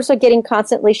papers are getting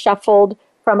constantly shuffled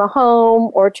from a home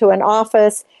or to an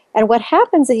office. And what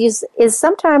happens is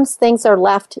sometimes things are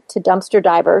left to dumpster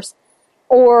divers.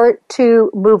 or to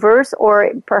movers,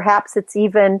 or perhaps it's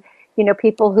even,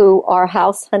 people who are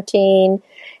house hunting,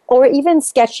 or even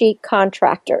sketchy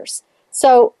contractors.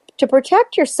 So to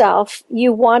protect yourself,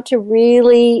 you want to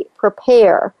really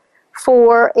prepare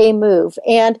for a move.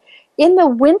 And in the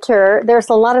winter, there's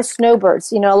a lot of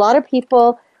snowbirds. A lot of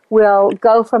people will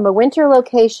go from a winter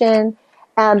location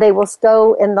and they will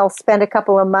go and they'll spend a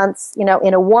couple of months, in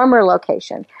a warmer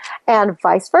location, and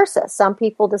vice versa. Some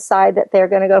people decide that they're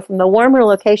going to go from the warmer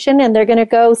location and they're going to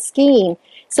go skiing.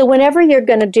 So whenever you're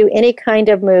going to do any kind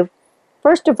of move,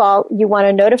 first of all, you want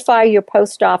to notify your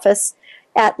post office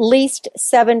at least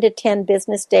 7 to 10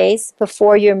 business days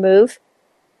before your move.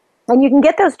 And you can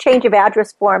get those change of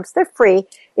address forms. They're free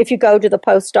if you go to the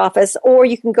post office, or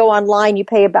you can go online. You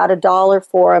pay about $1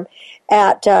 for them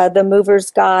at the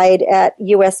Mover's Guide at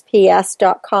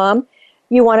USPS.com.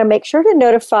 You want to make sure to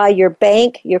notify your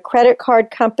bank, your credit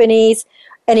card companies,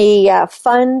 any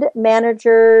fund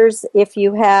managers, if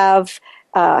you have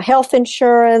health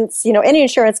insurance, any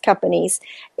insurance companies,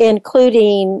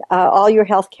 including all your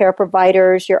health care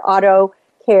providers, your auto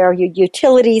care, your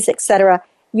utilities, etc.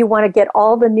 You want to get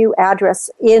all the new address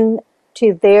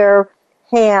into their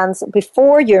hands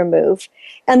before your move.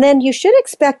 And then you should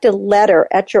expect a letter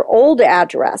at your old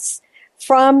address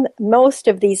from most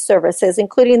of these services,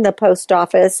 including the post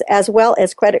office, as well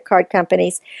as credit card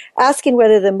companies, asking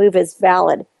whether the move is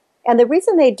valid. And the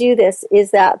reason they do this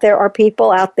is that there are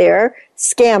people out there,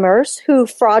 scammers, who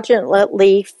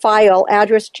fraudulently file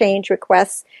address change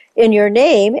requests in your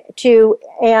name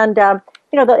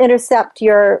they'll intercept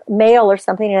your mail or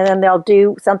something, and then they'll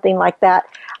do something like that.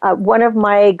 One of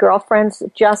my girlfriends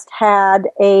just had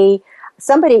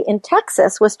somebody in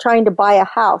Texas was trying to buy a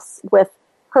house with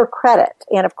her credit,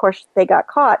 and of course they got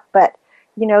caught, but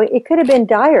it could have been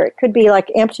dire. It could be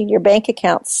like emptying your bank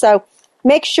accounts. So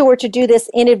make sure to do this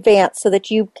in advance so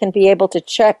that you can be able to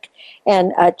check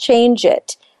and change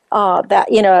it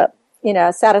in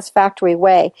a satisfactory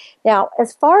way. Now,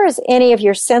 as far as any of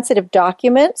your sensitive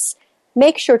documents,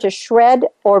 make sure to shred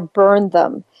or burn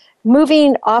them.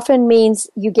 Moving often means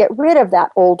you get rid of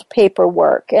that old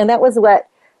paperwork. And that was what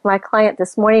my client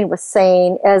this morning was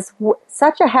saying. As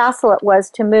such a hassle it was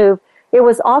to move, it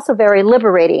was also very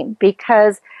liberating,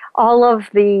 because all of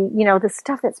the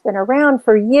stuff that's been around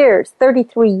for years,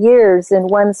 33 years in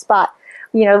one spot,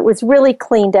 it was really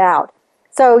cleaned out.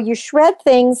 So you shred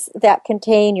things that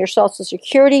contain your Social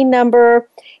Security number,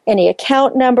 any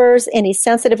account numbers, any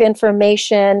sensitive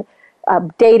information,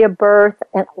 date of birth,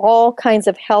 and all kinds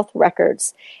of health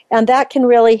records. And that can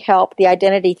really help the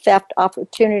identity theft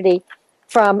opportunity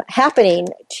from happening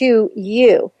to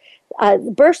you.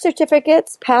 Birth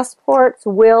certificates, passports,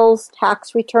 wills,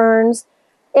 tax returns,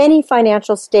 any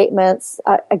financial statements,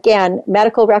 again,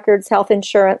 medical records, health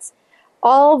insurance,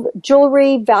 all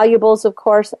jewelry, valuables, of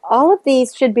course, all of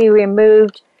these should be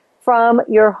removed from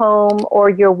your home or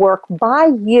your work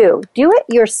by you. Do it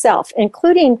yourself,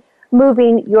 including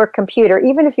moving your computer,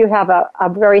 even if you have a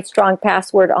very strong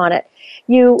password on it.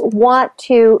 You want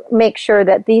to make sure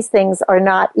that these things are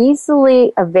not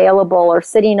easily available or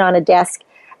sitting on a desk.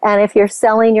 And if you're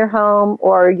selling your home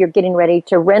or you're getting ready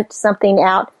to rent something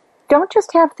out, don't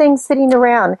just have things sitting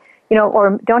around,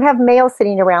 or don't have mail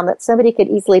sitting around that somebody could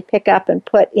easily pick up and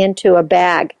put into a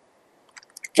bag.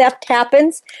 Theft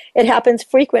happens. It happens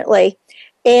frequently.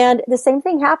 And the same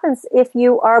thing happens if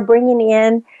you are bringing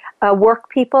in work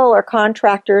people or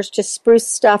contractors to spruce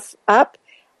stuff up.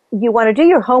 You want to do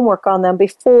your homework on them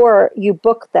before you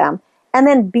book them, and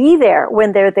then be there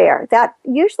when they're there. That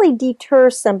usually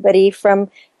deters somebody from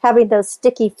having those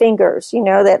sticky fingers,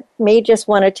 that may just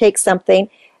want to take something.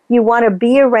 You want to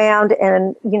be around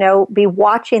and, be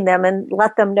watching them and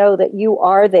let them know that you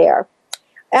are there.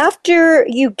 After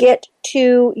you get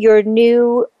to your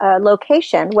new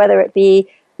location, whether it be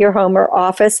your home or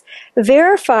office,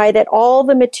 verify that all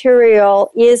the material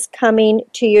is coming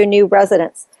to your new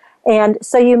residence. And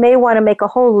so you may want to make a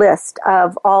whole list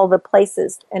of all the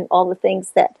places and all the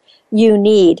things that you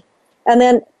need. And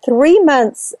then 3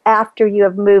 months after you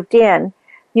have moved in,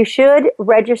 you should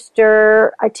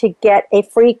register to get a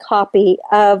free copy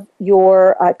of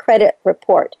your credit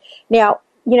report. Now,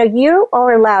 you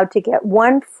are allowed to get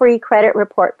one free credit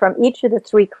report from each of the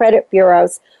 3 credit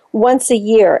bureaus once a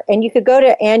year. And you could go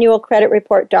to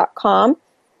annualcreditreport.com,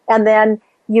 and then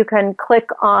you can click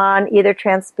on either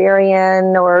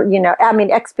Transperian or,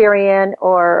 Experian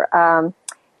or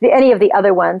any of the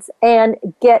other ones, and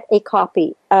get a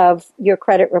copy of your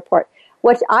credit report.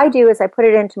 What I do is I put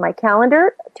it into my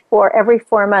calendar for every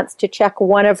 4 months to check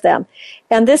one of them.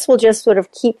 And this will just sort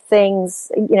of keep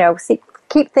things,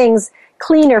 keep things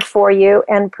cleaner for you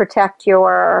and protect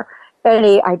your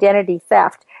any identity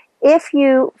theft. If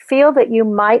you feel that you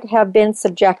might have been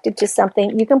subjected to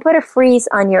something, you can put a freeze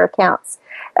on your accounts.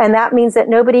 And that means that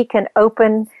nobody can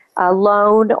open a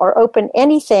loan or open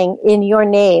anything in your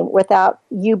name without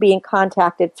you being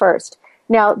contacted first.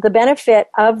 Now, the benefit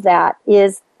of that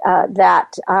is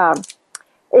that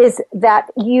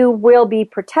you will be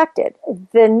protected.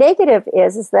 The negative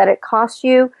is that it costs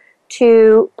you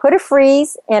to put a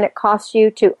freeze and it costs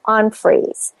you to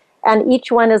unfreeze. And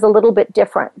each one is a little bit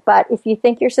different. But if you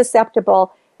think you're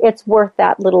susceptible, it's worth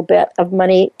that little bit of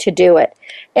money to do it.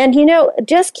 And,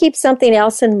 just keep something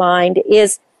else in mind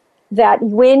is that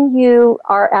when you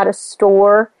are at a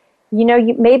store,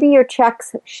 maybe your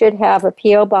checks should have a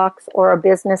P.O. box or a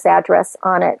business address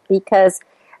on it, because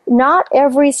not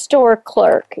every store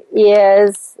clerk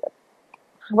is,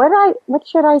 what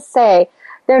should I say?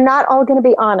 They're not all going to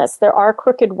be honest. There are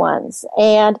crooked ones.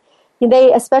 And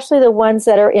they, especially the ones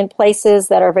that are in places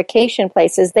that are vacation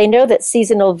places, they know that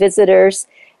seasonal visitors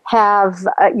have,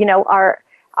 are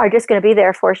just going to be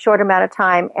there for a short amount of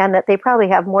time, and that they probably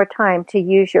have more time to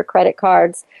use your credit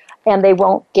cards and they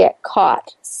won't get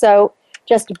caught. So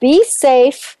just be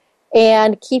safe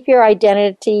and keep your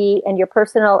identity and your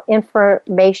personal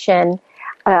information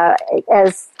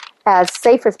as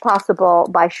safe as possible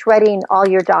by shredding all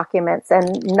your documents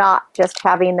and not just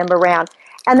having them around.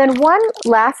 And then one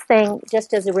last thing,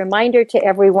 just as a reminder to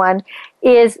everyone,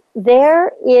 is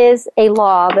there is a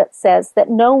law that says that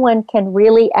no one can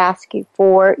really ask you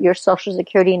for your Social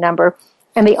Security number.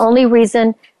 And the only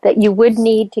reason that you would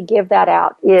need to give that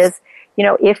out is,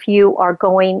 if you are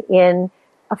going in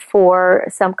for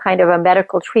some kind of a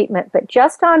medical treatment. But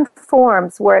just on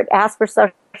forms where it asks for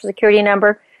Social Security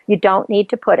number, you don't need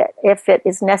to put it. If it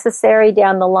is necessary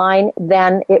down the line,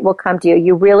 then it will come to you.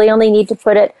 You really only need to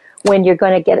put it when you're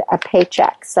going to get a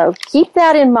paycheck. So keep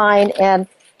that in mind and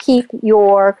keep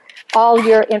all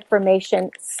your information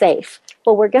safe.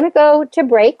 Well, we're going to go to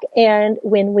break, and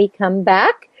when we come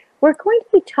back, we're going to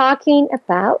be talking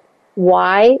about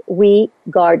why we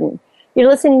garden. You're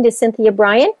listening to Cynthia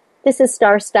Bryan. This is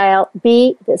Star Style.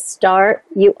 Be the star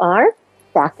you are.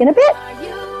 Back in a bit.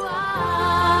 You are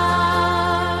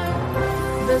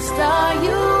the star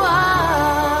you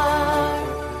are.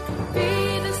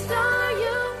 Be the star you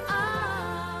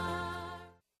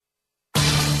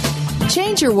are.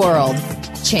 Change your world.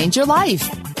 Change your life.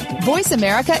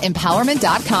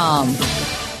 VoiceAmericaEmpowerment.com.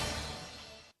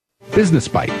 Business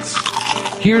Bites.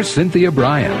 Here's Cynthia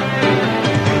Bryan.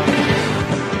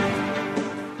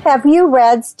 Have you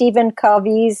read Stephen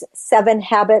Covey's 7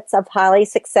 Habits of Highly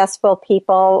Successful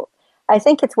People? I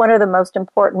think it's one of the most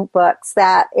important books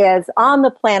that is on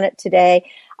the planet today.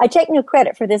 I take no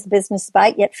credit for this business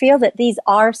bite, yet feel that these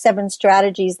are 7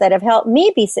 strategies that have helped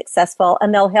me be successful,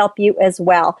 and they'll help you as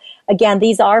well. Again,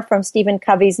 these are from Stephen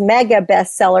Covey's mega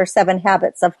bestseller, 7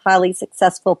 Habits of Highly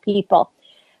Successful People.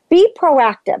 Be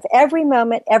proactive. Every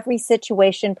moment, every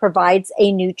situation provides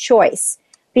a new choice.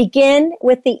 Begin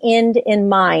with the end in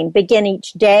mind. Begin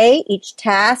each day, each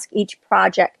task, each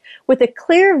project with a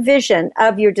clear vision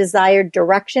of your desired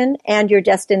direction and your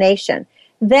destination.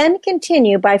 Then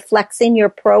continue by flexing your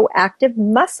proactive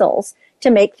muscles to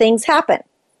make things happen.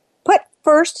 Put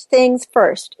first things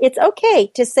first. It's okay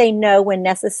to say no when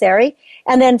necessary,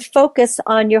 and then focus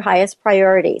on your highest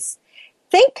priorities.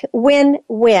 Think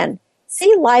win-win.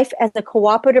 See life as a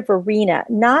cooperative arena,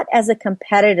 not as a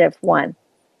competitive one.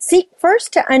 Seek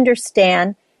first to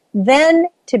understand, then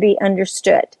to be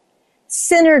understood.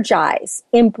 Synergize,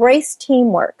 embrace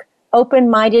teamwork,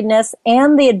 open-mindedness,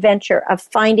 and the adventure of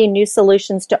finding new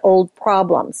solutions to old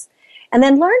problems. And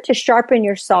then learn to sharpen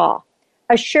your saw.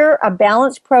 Assure a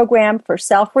balanced program for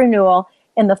self-renewal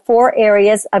in the 4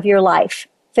 areas of your life: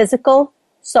 physical,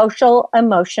 social,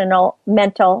 emotional,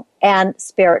 mental, and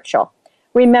spiritual.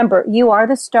 Remember, you are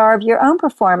the star of your own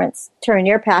performance. Turn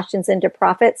your passions into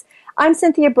profits. I'm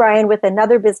Cynthia Bryan with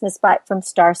another Business Bite from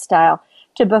Star Style.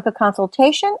 To book a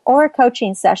consultation or a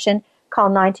coaching session, call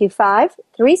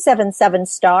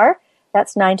 925-377-STAR.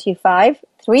 That's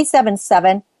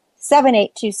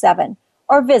 925-377-7827.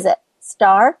 Or visit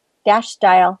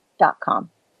star-style.com.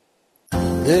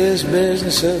 This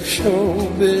business of show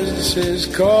business is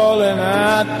calling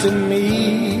out to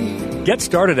me. Get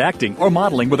started acting or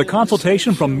modeling with a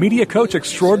consultation from media coach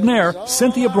extraordinaire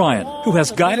Cynthia Bryan, who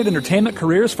has guided entertainment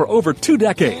careers for over 2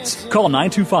 decades. Call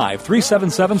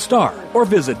 925-377-STAR or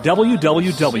visit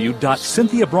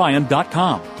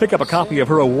www.cynthiabryan.com. Pick up a copy of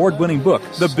her award-winning book,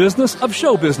 The Business of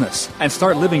Show Business, and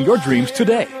start living your dreams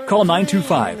today. Call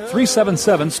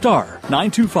 925-377-STAR.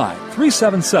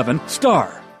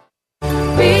 925-377-STAR.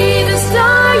 Be the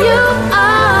star you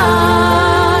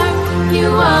are.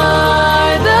 You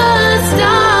are the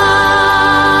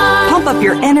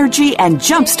energy and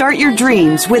jumpstart your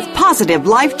dreams with positive,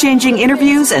 life-changing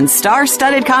interviews and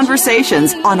star-studded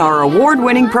conversations on our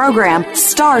award-winning program,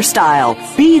 Star Style.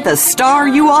 Be the Star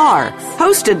You Are.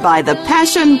 Hosted by the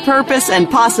passion, purpose, and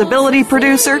possibility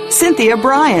producer, Cynthia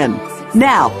Bryan.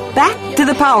 Now, back to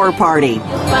the Power Party.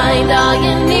 Find all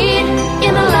you need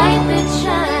in the light that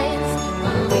shines.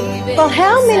 Well,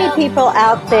 how many people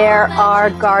out there are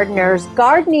gardeners?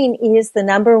 Gardening is the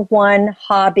number one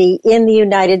hobby in the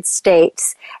United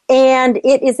States, and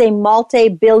it is a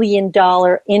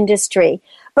multi-billion-dollar industry.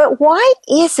 But why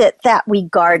is it that we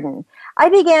garden? I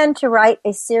began to write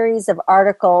a series of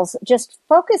articles just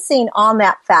focusing on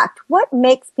that fact. What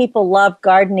makes people love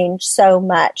gardening so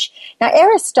much? Now,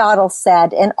 Aristotle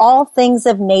said, in all things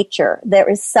of nature, there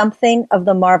is something of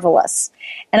the marvelous.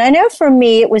 And I know for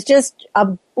me, it was just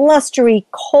a blustery,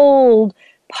 cold,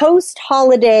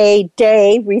 post-holiday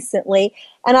day recently,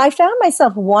 and I found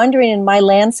myself wandering in my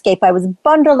landscape. I was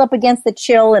bundled up against the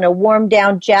chill in a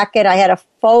warm-down jacket. I had a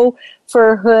faux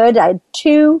fur hood. I had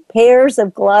 2 pairs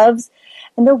of gloves.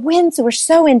 And the winds were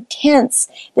so intense.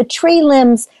 The tree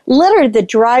limbs littered the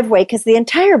driveway because the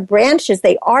entire branches,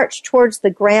 they arched towards the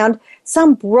ground.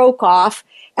 Some broke off.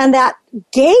 And that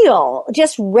gale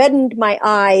just reddened my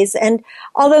eyes. And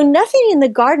although nothing in the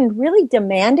garden really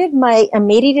demanded my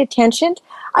immediate attention,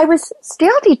 I was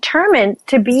still determined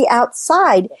to be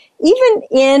outside, even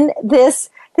in this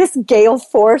gale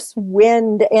force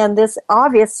wind and this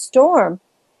obvious storm.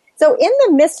 So in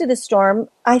the midst of the storm,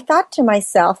 I thought to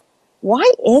myself,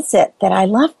 why is it that I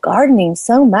love gardening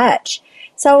so much?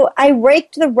 So I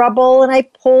raked the rubble and I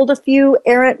pulled a few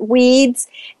errant weeds,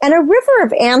 and a river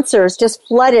of answers just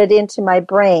flooded into my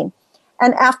brain.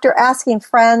 And after asking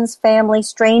friends, family,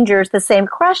 strangers the same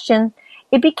question,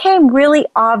 it became really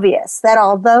obvious that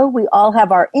although we all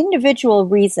have our individual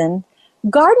reason,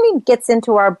 gardening gets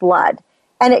into our blood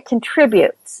and it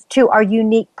contributes to our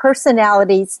unique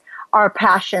personalities, our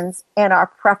passions, and our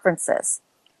preferences.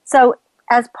 So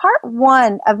as part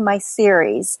 1 of my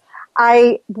series,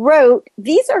 I wrote,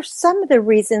 these are some of the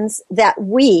reasons that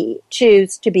we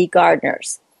choose to be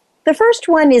gardeners. The first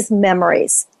one is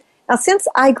memories. Now, since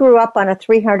I grew up on a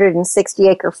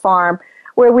 360-acre farm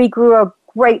where we grew a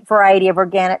great variety of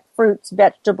organic fruits,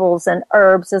 vegetables, and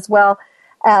herbs, as well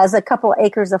as a couple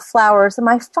acres of flowers,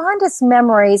 my fondest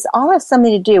memories all have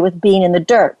something to do with being in the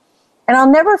dirt. And I'll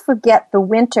never forget the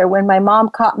winter when my mom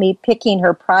caught me picking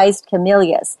her prized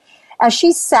camellias. As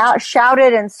she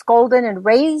shouted and scolded and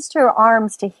raised her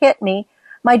arms to hit me,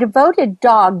 my devoted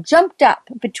dog jumped up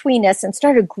between us and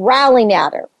started growling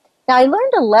at her. Now, I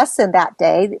learned a lesson that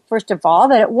day, first of all,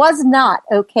 that it was not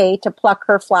okay to pluck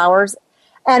her flowers,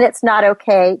 and it's not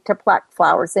okay to pluck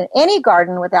flowers in any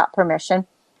garden without permission,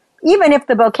 even if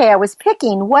the bouquet I was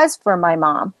picking was for my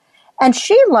mom. And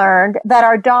she learned that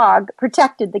our dog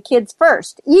protected the kids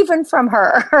first, even from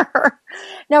her.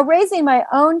 Now, raising my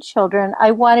own children, I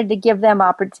wanted to give them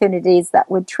opportunities that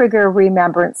would trigger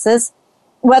remembrances,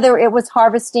 whether it was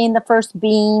harvesting the first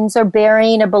beans or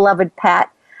burying a beloved pet.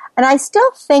 And I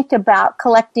still think about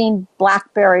collecting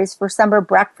blackberries for summer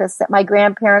breakfast at my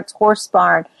grandparents' horse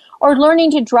barn, or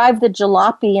learning to drive the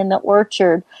jalopy in the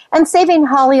orchard, and saving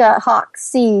hollyhock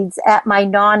seeds at my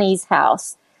nanny's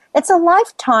house. It's a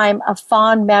lifetime of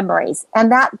fond memories, and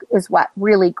that is what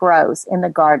really grows in the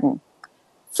garden.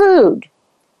 Food.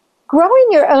 Growing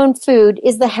your own food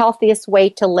is the healthiest way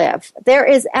to live. There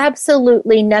is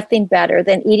absolutely nothing better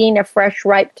than eating a fresh,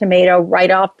 ripe tomato right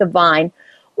off the vine.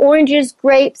 Oranges,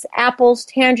 grapes, apples,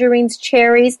 tangerines,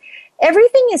 cherries.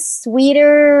 Everything is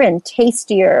sweeter and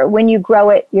tastier when you grow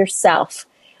it yourself.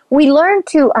 We learn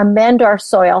to amend our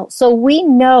soil so we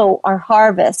know our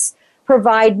harvests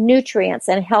provide nutrients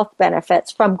and health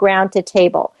benefits from ground to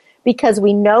table, because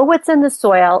we know what's in the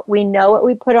soil, we know what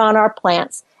we put on our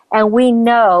plants, and we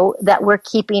know that we're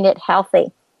keeping it healthy.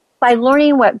 By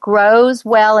learning what grows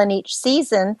well in each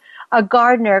season, a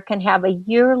gardener can have a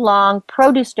year-long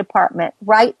produce department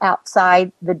right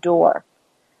outside the door.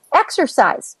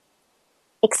 Exercise.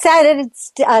 Excited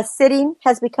sitting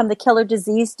has become the killer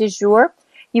disease du jour.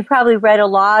 You've probably read a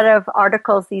lot of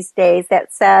articles these days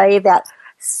that say that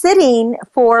sitting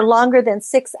for longer than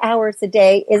 6 hours a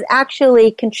day is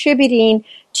actually contributing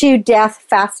to death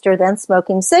faster than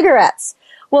smoking cigarettes.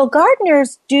 Well,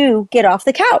 gardeners do get off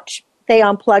the couch. They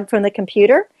unplug from the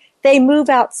computer. They move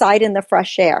outside in the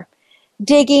fresh air.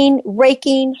 Digging,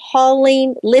 raking,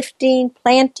 hauling, lifting,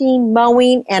 planting,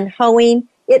 mowing, and hoeing,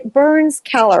 it burns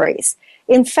calories.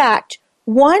 In fact,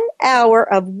 1 hour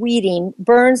of weeding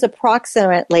burns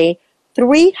approximately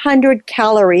 300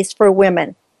 calories for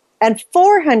women. and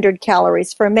 400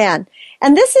 calories for men.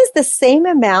 And this is the same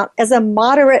amount as a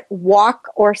moderate walk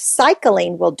or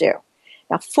cycling will do.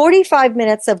 Now, 45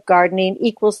 minutes of gardening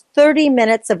equals 30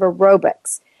 minutes of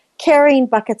aerobics. Carrying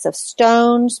buckets of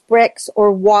stones, bricks,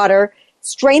 or water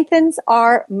strengthens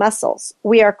our muscles.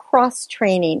 We are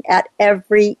cross-training at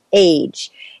every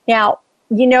age. Now,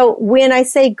 you know, when I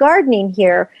say gardening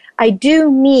here, I do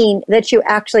mean that you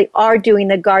actually are doing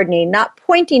the gardening, not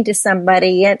pointing to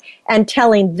somebody and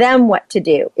telling them what to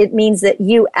do. It means that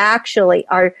you actually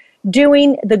are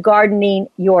doing the gardening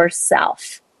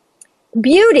yourself.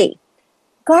 Beauty.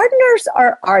 Gardeners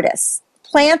are artists.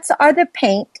 Plants are the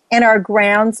paint, and our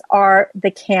grounds are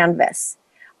the canvas.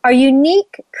 Our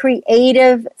unique,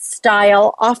 creative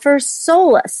style offers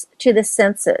solace to the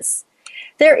senses.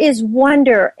 There is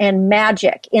wonder and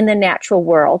magic in the natural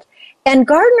world, and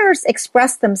gardeners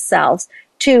express themselves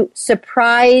to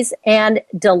surprise and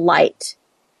delight.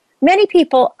 Many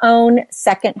people own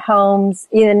second homes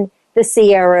in the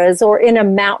Sierras or in a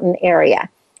mountain area,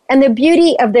 and the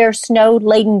beauty of their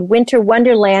snow-laden winter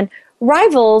wonderland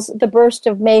rivals the burst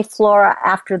of May flora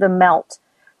after the melt.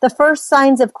 The first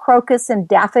signs of crocus and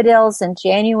daffodils in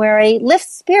January lift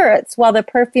spirits, while the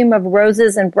perfume of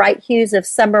roses and bright hues of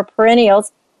summer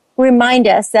perennials remind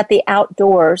us that the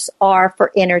outdoors are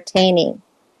for entertaining.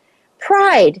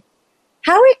 Pride.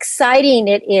 How exciting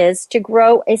it is to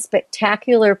grow a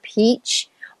spectacular peach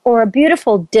or a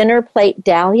beautiful dinner plate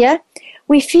dahlia.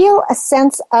 We feel a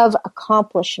sense of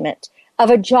accomplishment, of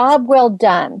a job well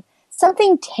done,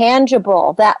 something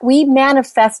tangible that we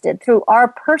manifested through our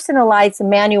personalized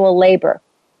manual labor.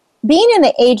 Being in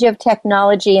the age of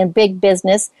technology and big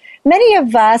business, many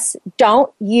of us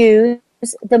don't use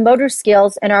the motor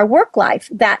skills in our work life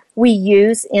that we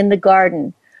use in the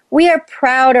garden. We are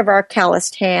proud of our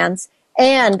calloused hands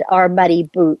and our muddy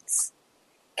boots.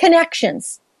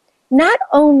 Connections. Not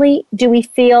only do we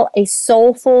feel a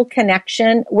soulful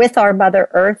connection with our Mother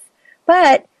Earth,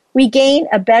 but we gain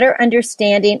a better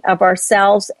understanding of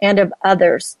ourselves and of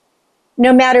others.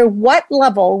 No matter what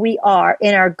level we are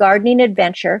in our gardening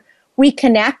adventure, we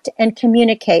connect and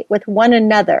communicate with one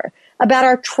another about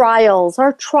our trials,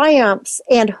 our triumphs,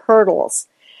 and hurdles.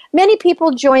 Many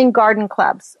people join garden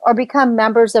clubs or become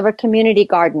members of a community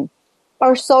garden.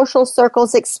 Our social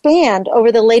circles expand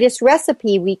over the latest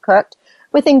recipe we cooked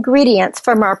with ingredients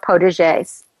from our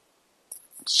potagers.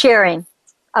 Sharing.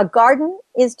 A garden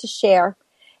is to share.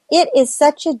 It is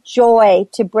such a joy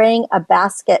to bring a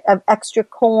basket of extra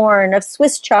corn, of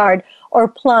Swiss chard, or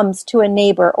plums to a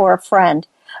neighbor or a friend.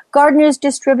 Gardeners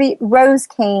distribute rose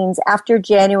canes after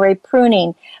January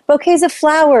pruning, bouquets of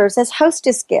flowers as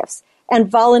hostess gifts, and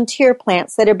volunteer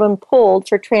plants that have been pulled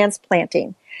for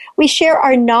transplanting. We share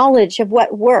our knowledge of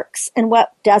what works and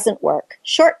what doesn't work,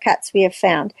 shortcuts we have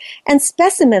found, and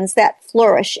specimens that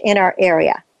flourish in our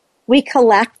area. We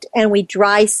collect and we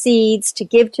dry seeds to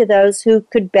give to those who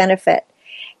could benefit.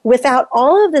 Without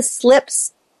all of the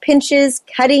slips, pinches,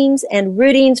 cuttings, and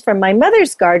rootings from my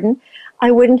mother's garden,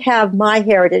 I wouldn't have my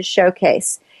Heritage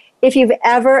Showcase. If you've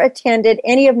ever attended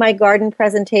any of my garden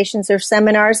presentations or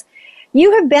seminars,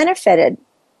 you have benefited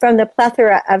from the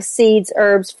plethora of seeds,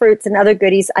 herbs, fruits, and other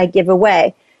goodies I give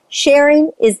away.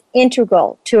 Sharing is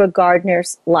integral to a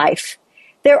gardener's life.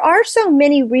 There are so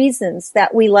many reasons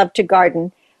that we love to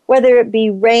garden, whether it be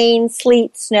rain,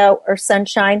 sleet, snow, or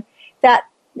sunshine, that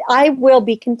I will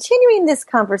be continuing this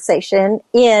conversation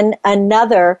in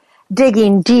another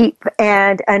Digging Deep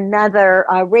and another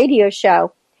radio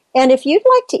show. And if you'd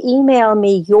like to email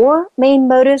me your main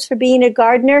motives for being a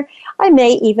gardener, I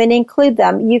may even include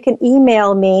them. You can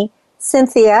email me,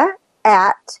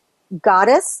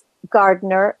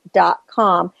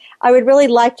 Cynthia@goddessgardener.com. I would really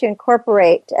like to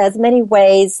incorporate as many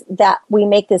ways that we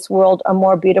make this world a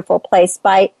more beautiful place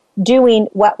by doing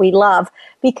what we love,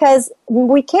 because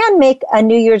we can make a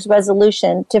New Year's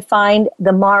resolution to find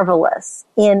the marvelous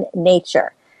in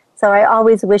nature. So I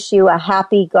always wish you a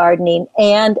happy gardening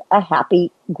and a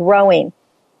happy growing.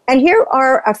 And here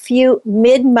are a few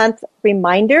mid-month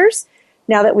reminders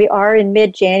now that we are in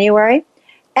mid-January.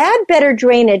 Add better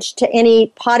drainage to any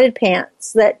potted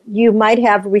plants that you might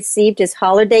have received as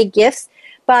holiday gifts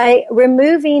by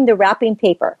removing the wrapping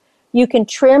paper. You can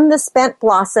trim the spent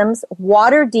blossoms,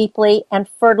 water deeply, and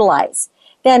fertilize.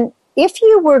 Then if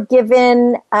you were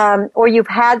given or you've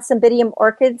had cymbidium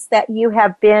orchids that you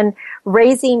have been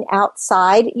raising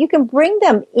outside, you can bring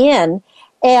them in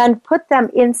and put them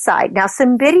inside. Now,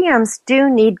 cymbidiums do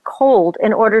need cold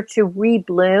in order to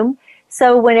rebloom.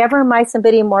 So whenever my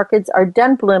cymbidium orchids are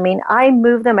done blooming, I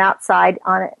move them outside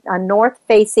on a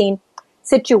north-facing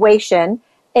situation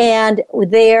And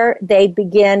there they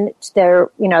begin their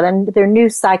new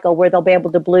cycle where they'll be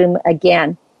able to bloom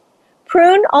again.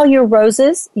 Prune all your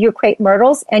roses, your crepe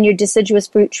myrtles, and your deciduous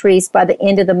fruit trees by the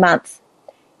end of the month.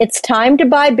 It's time to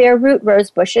buy bare root rose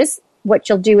bushes. What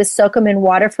you'll do is soak them in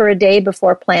water for a day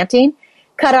before planting.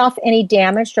 Cut off any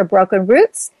damaged or broken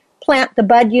roots. Plant the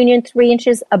bud union 3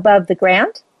 inches above the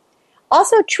ground.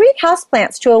 Also, treat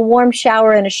houseplants to a warm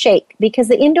shower and a shake because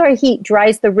the indoor heat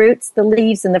dries the roots, the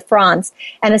leaves, and the fronds,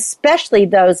 and especially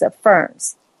those of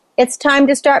ferns. It's time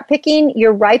to start picking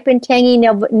your ripe and tangy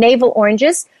navel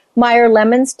oranges, Meyer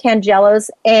lemons, tangelos,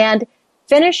 and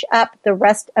finish up the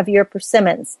rest of your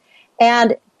persimmons.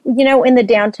 And, in the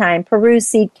downtime, peruse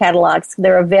seed catalogs.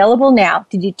 They're available now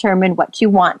to determine what you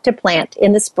want to plant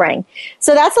in the spring.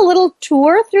 So that's a little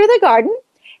tour through the garden,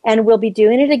 and we'll be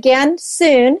doing it again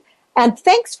soon. And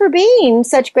thanks for being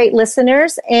such great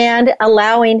listeners and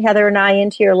allowing Heather and I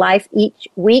into your life each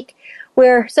week.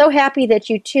 We're so happy that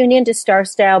you tune in to Star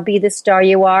Style, Be the Star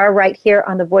You Are, right here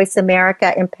on the Voice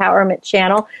America Empowerment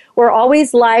Channel. We're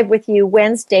always live with you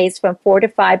Wednesdays from 4 to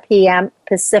 5 p.m.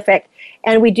 Pacific.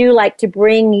 And we do like to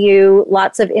bring you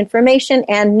lots of information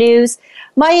and news.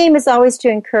 My aim is always to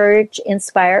encourage,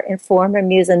 inspire, inform,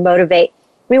 amuse, and motivate.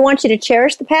 We want you to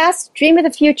cherish the past, dream of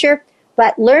the future,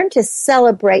 but learn to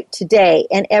celebrate today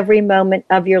and every moment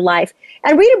of your life.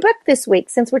 And read a book this week.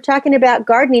 Since we're talking about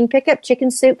gardening, pick up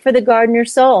Chicken Soup for the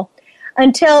Gardener's Soul.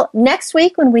 Until next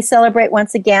week when we celebrate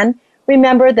once again,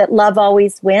 remember that love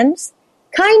always wins,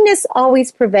 kindness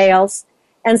always prevails,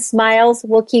 and smiles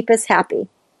will keep us happy.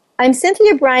 I'm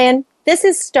Cynthia Bryan. This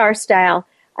is Star Style.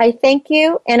 I thank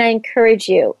you and I encourage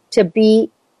you to be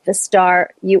the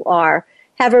star you are.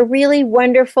 Have a really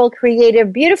wonderful,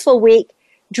 creative, beautiful week.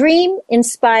 Dream,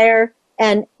 inspire,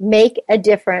 and make a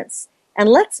difference. And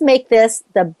let's make this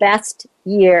the best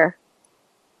year.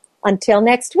 Until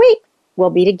next week, we'll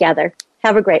be together.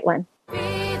 Have a great one. Be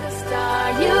the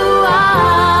star you are.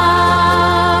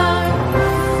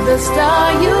 The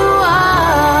star you are.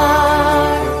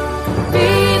 Be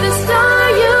the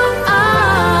star you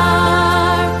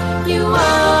are. You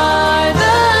are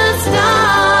the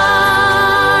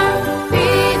star.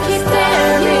 Keep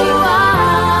there you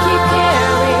are. Keep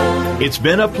caring. It's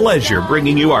been a pleasure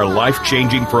bringing you our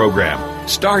life-changing program,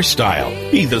 Star Style,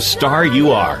 Be the Star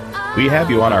You Are. We have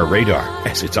you on our radar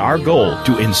as it's our goal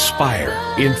to inspire,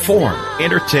 inform,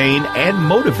 entertain, and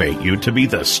motivate you to be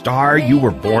the star you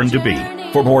were born to be.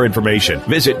 For more information,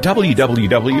 visit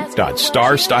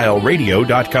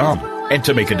www.starstyleradio.com. And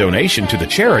to make a donation to the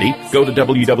charity, go to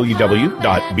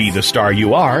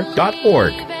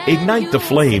www.bethestaryouare.org. Ignite the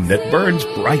flame that burns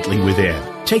brightly within.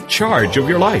 Take charge of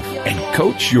your life and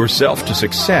coach yourself to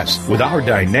success with our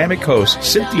dynamic hosts,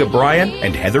 Cynthia Bryan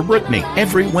and Heather Brittany,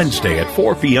 every Wednesday at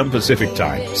 4 p.m. Pacific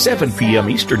Time, 7 p.m.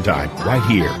 Eastern Time, right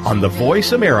here on the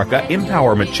Voice America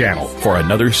Empowerment Channel for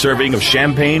another serving of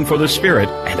champagne for the spirit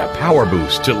and a power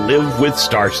boost to live with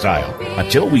Star Style.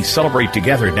 Until we celebrate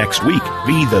together next week,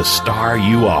 be the star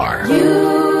you are.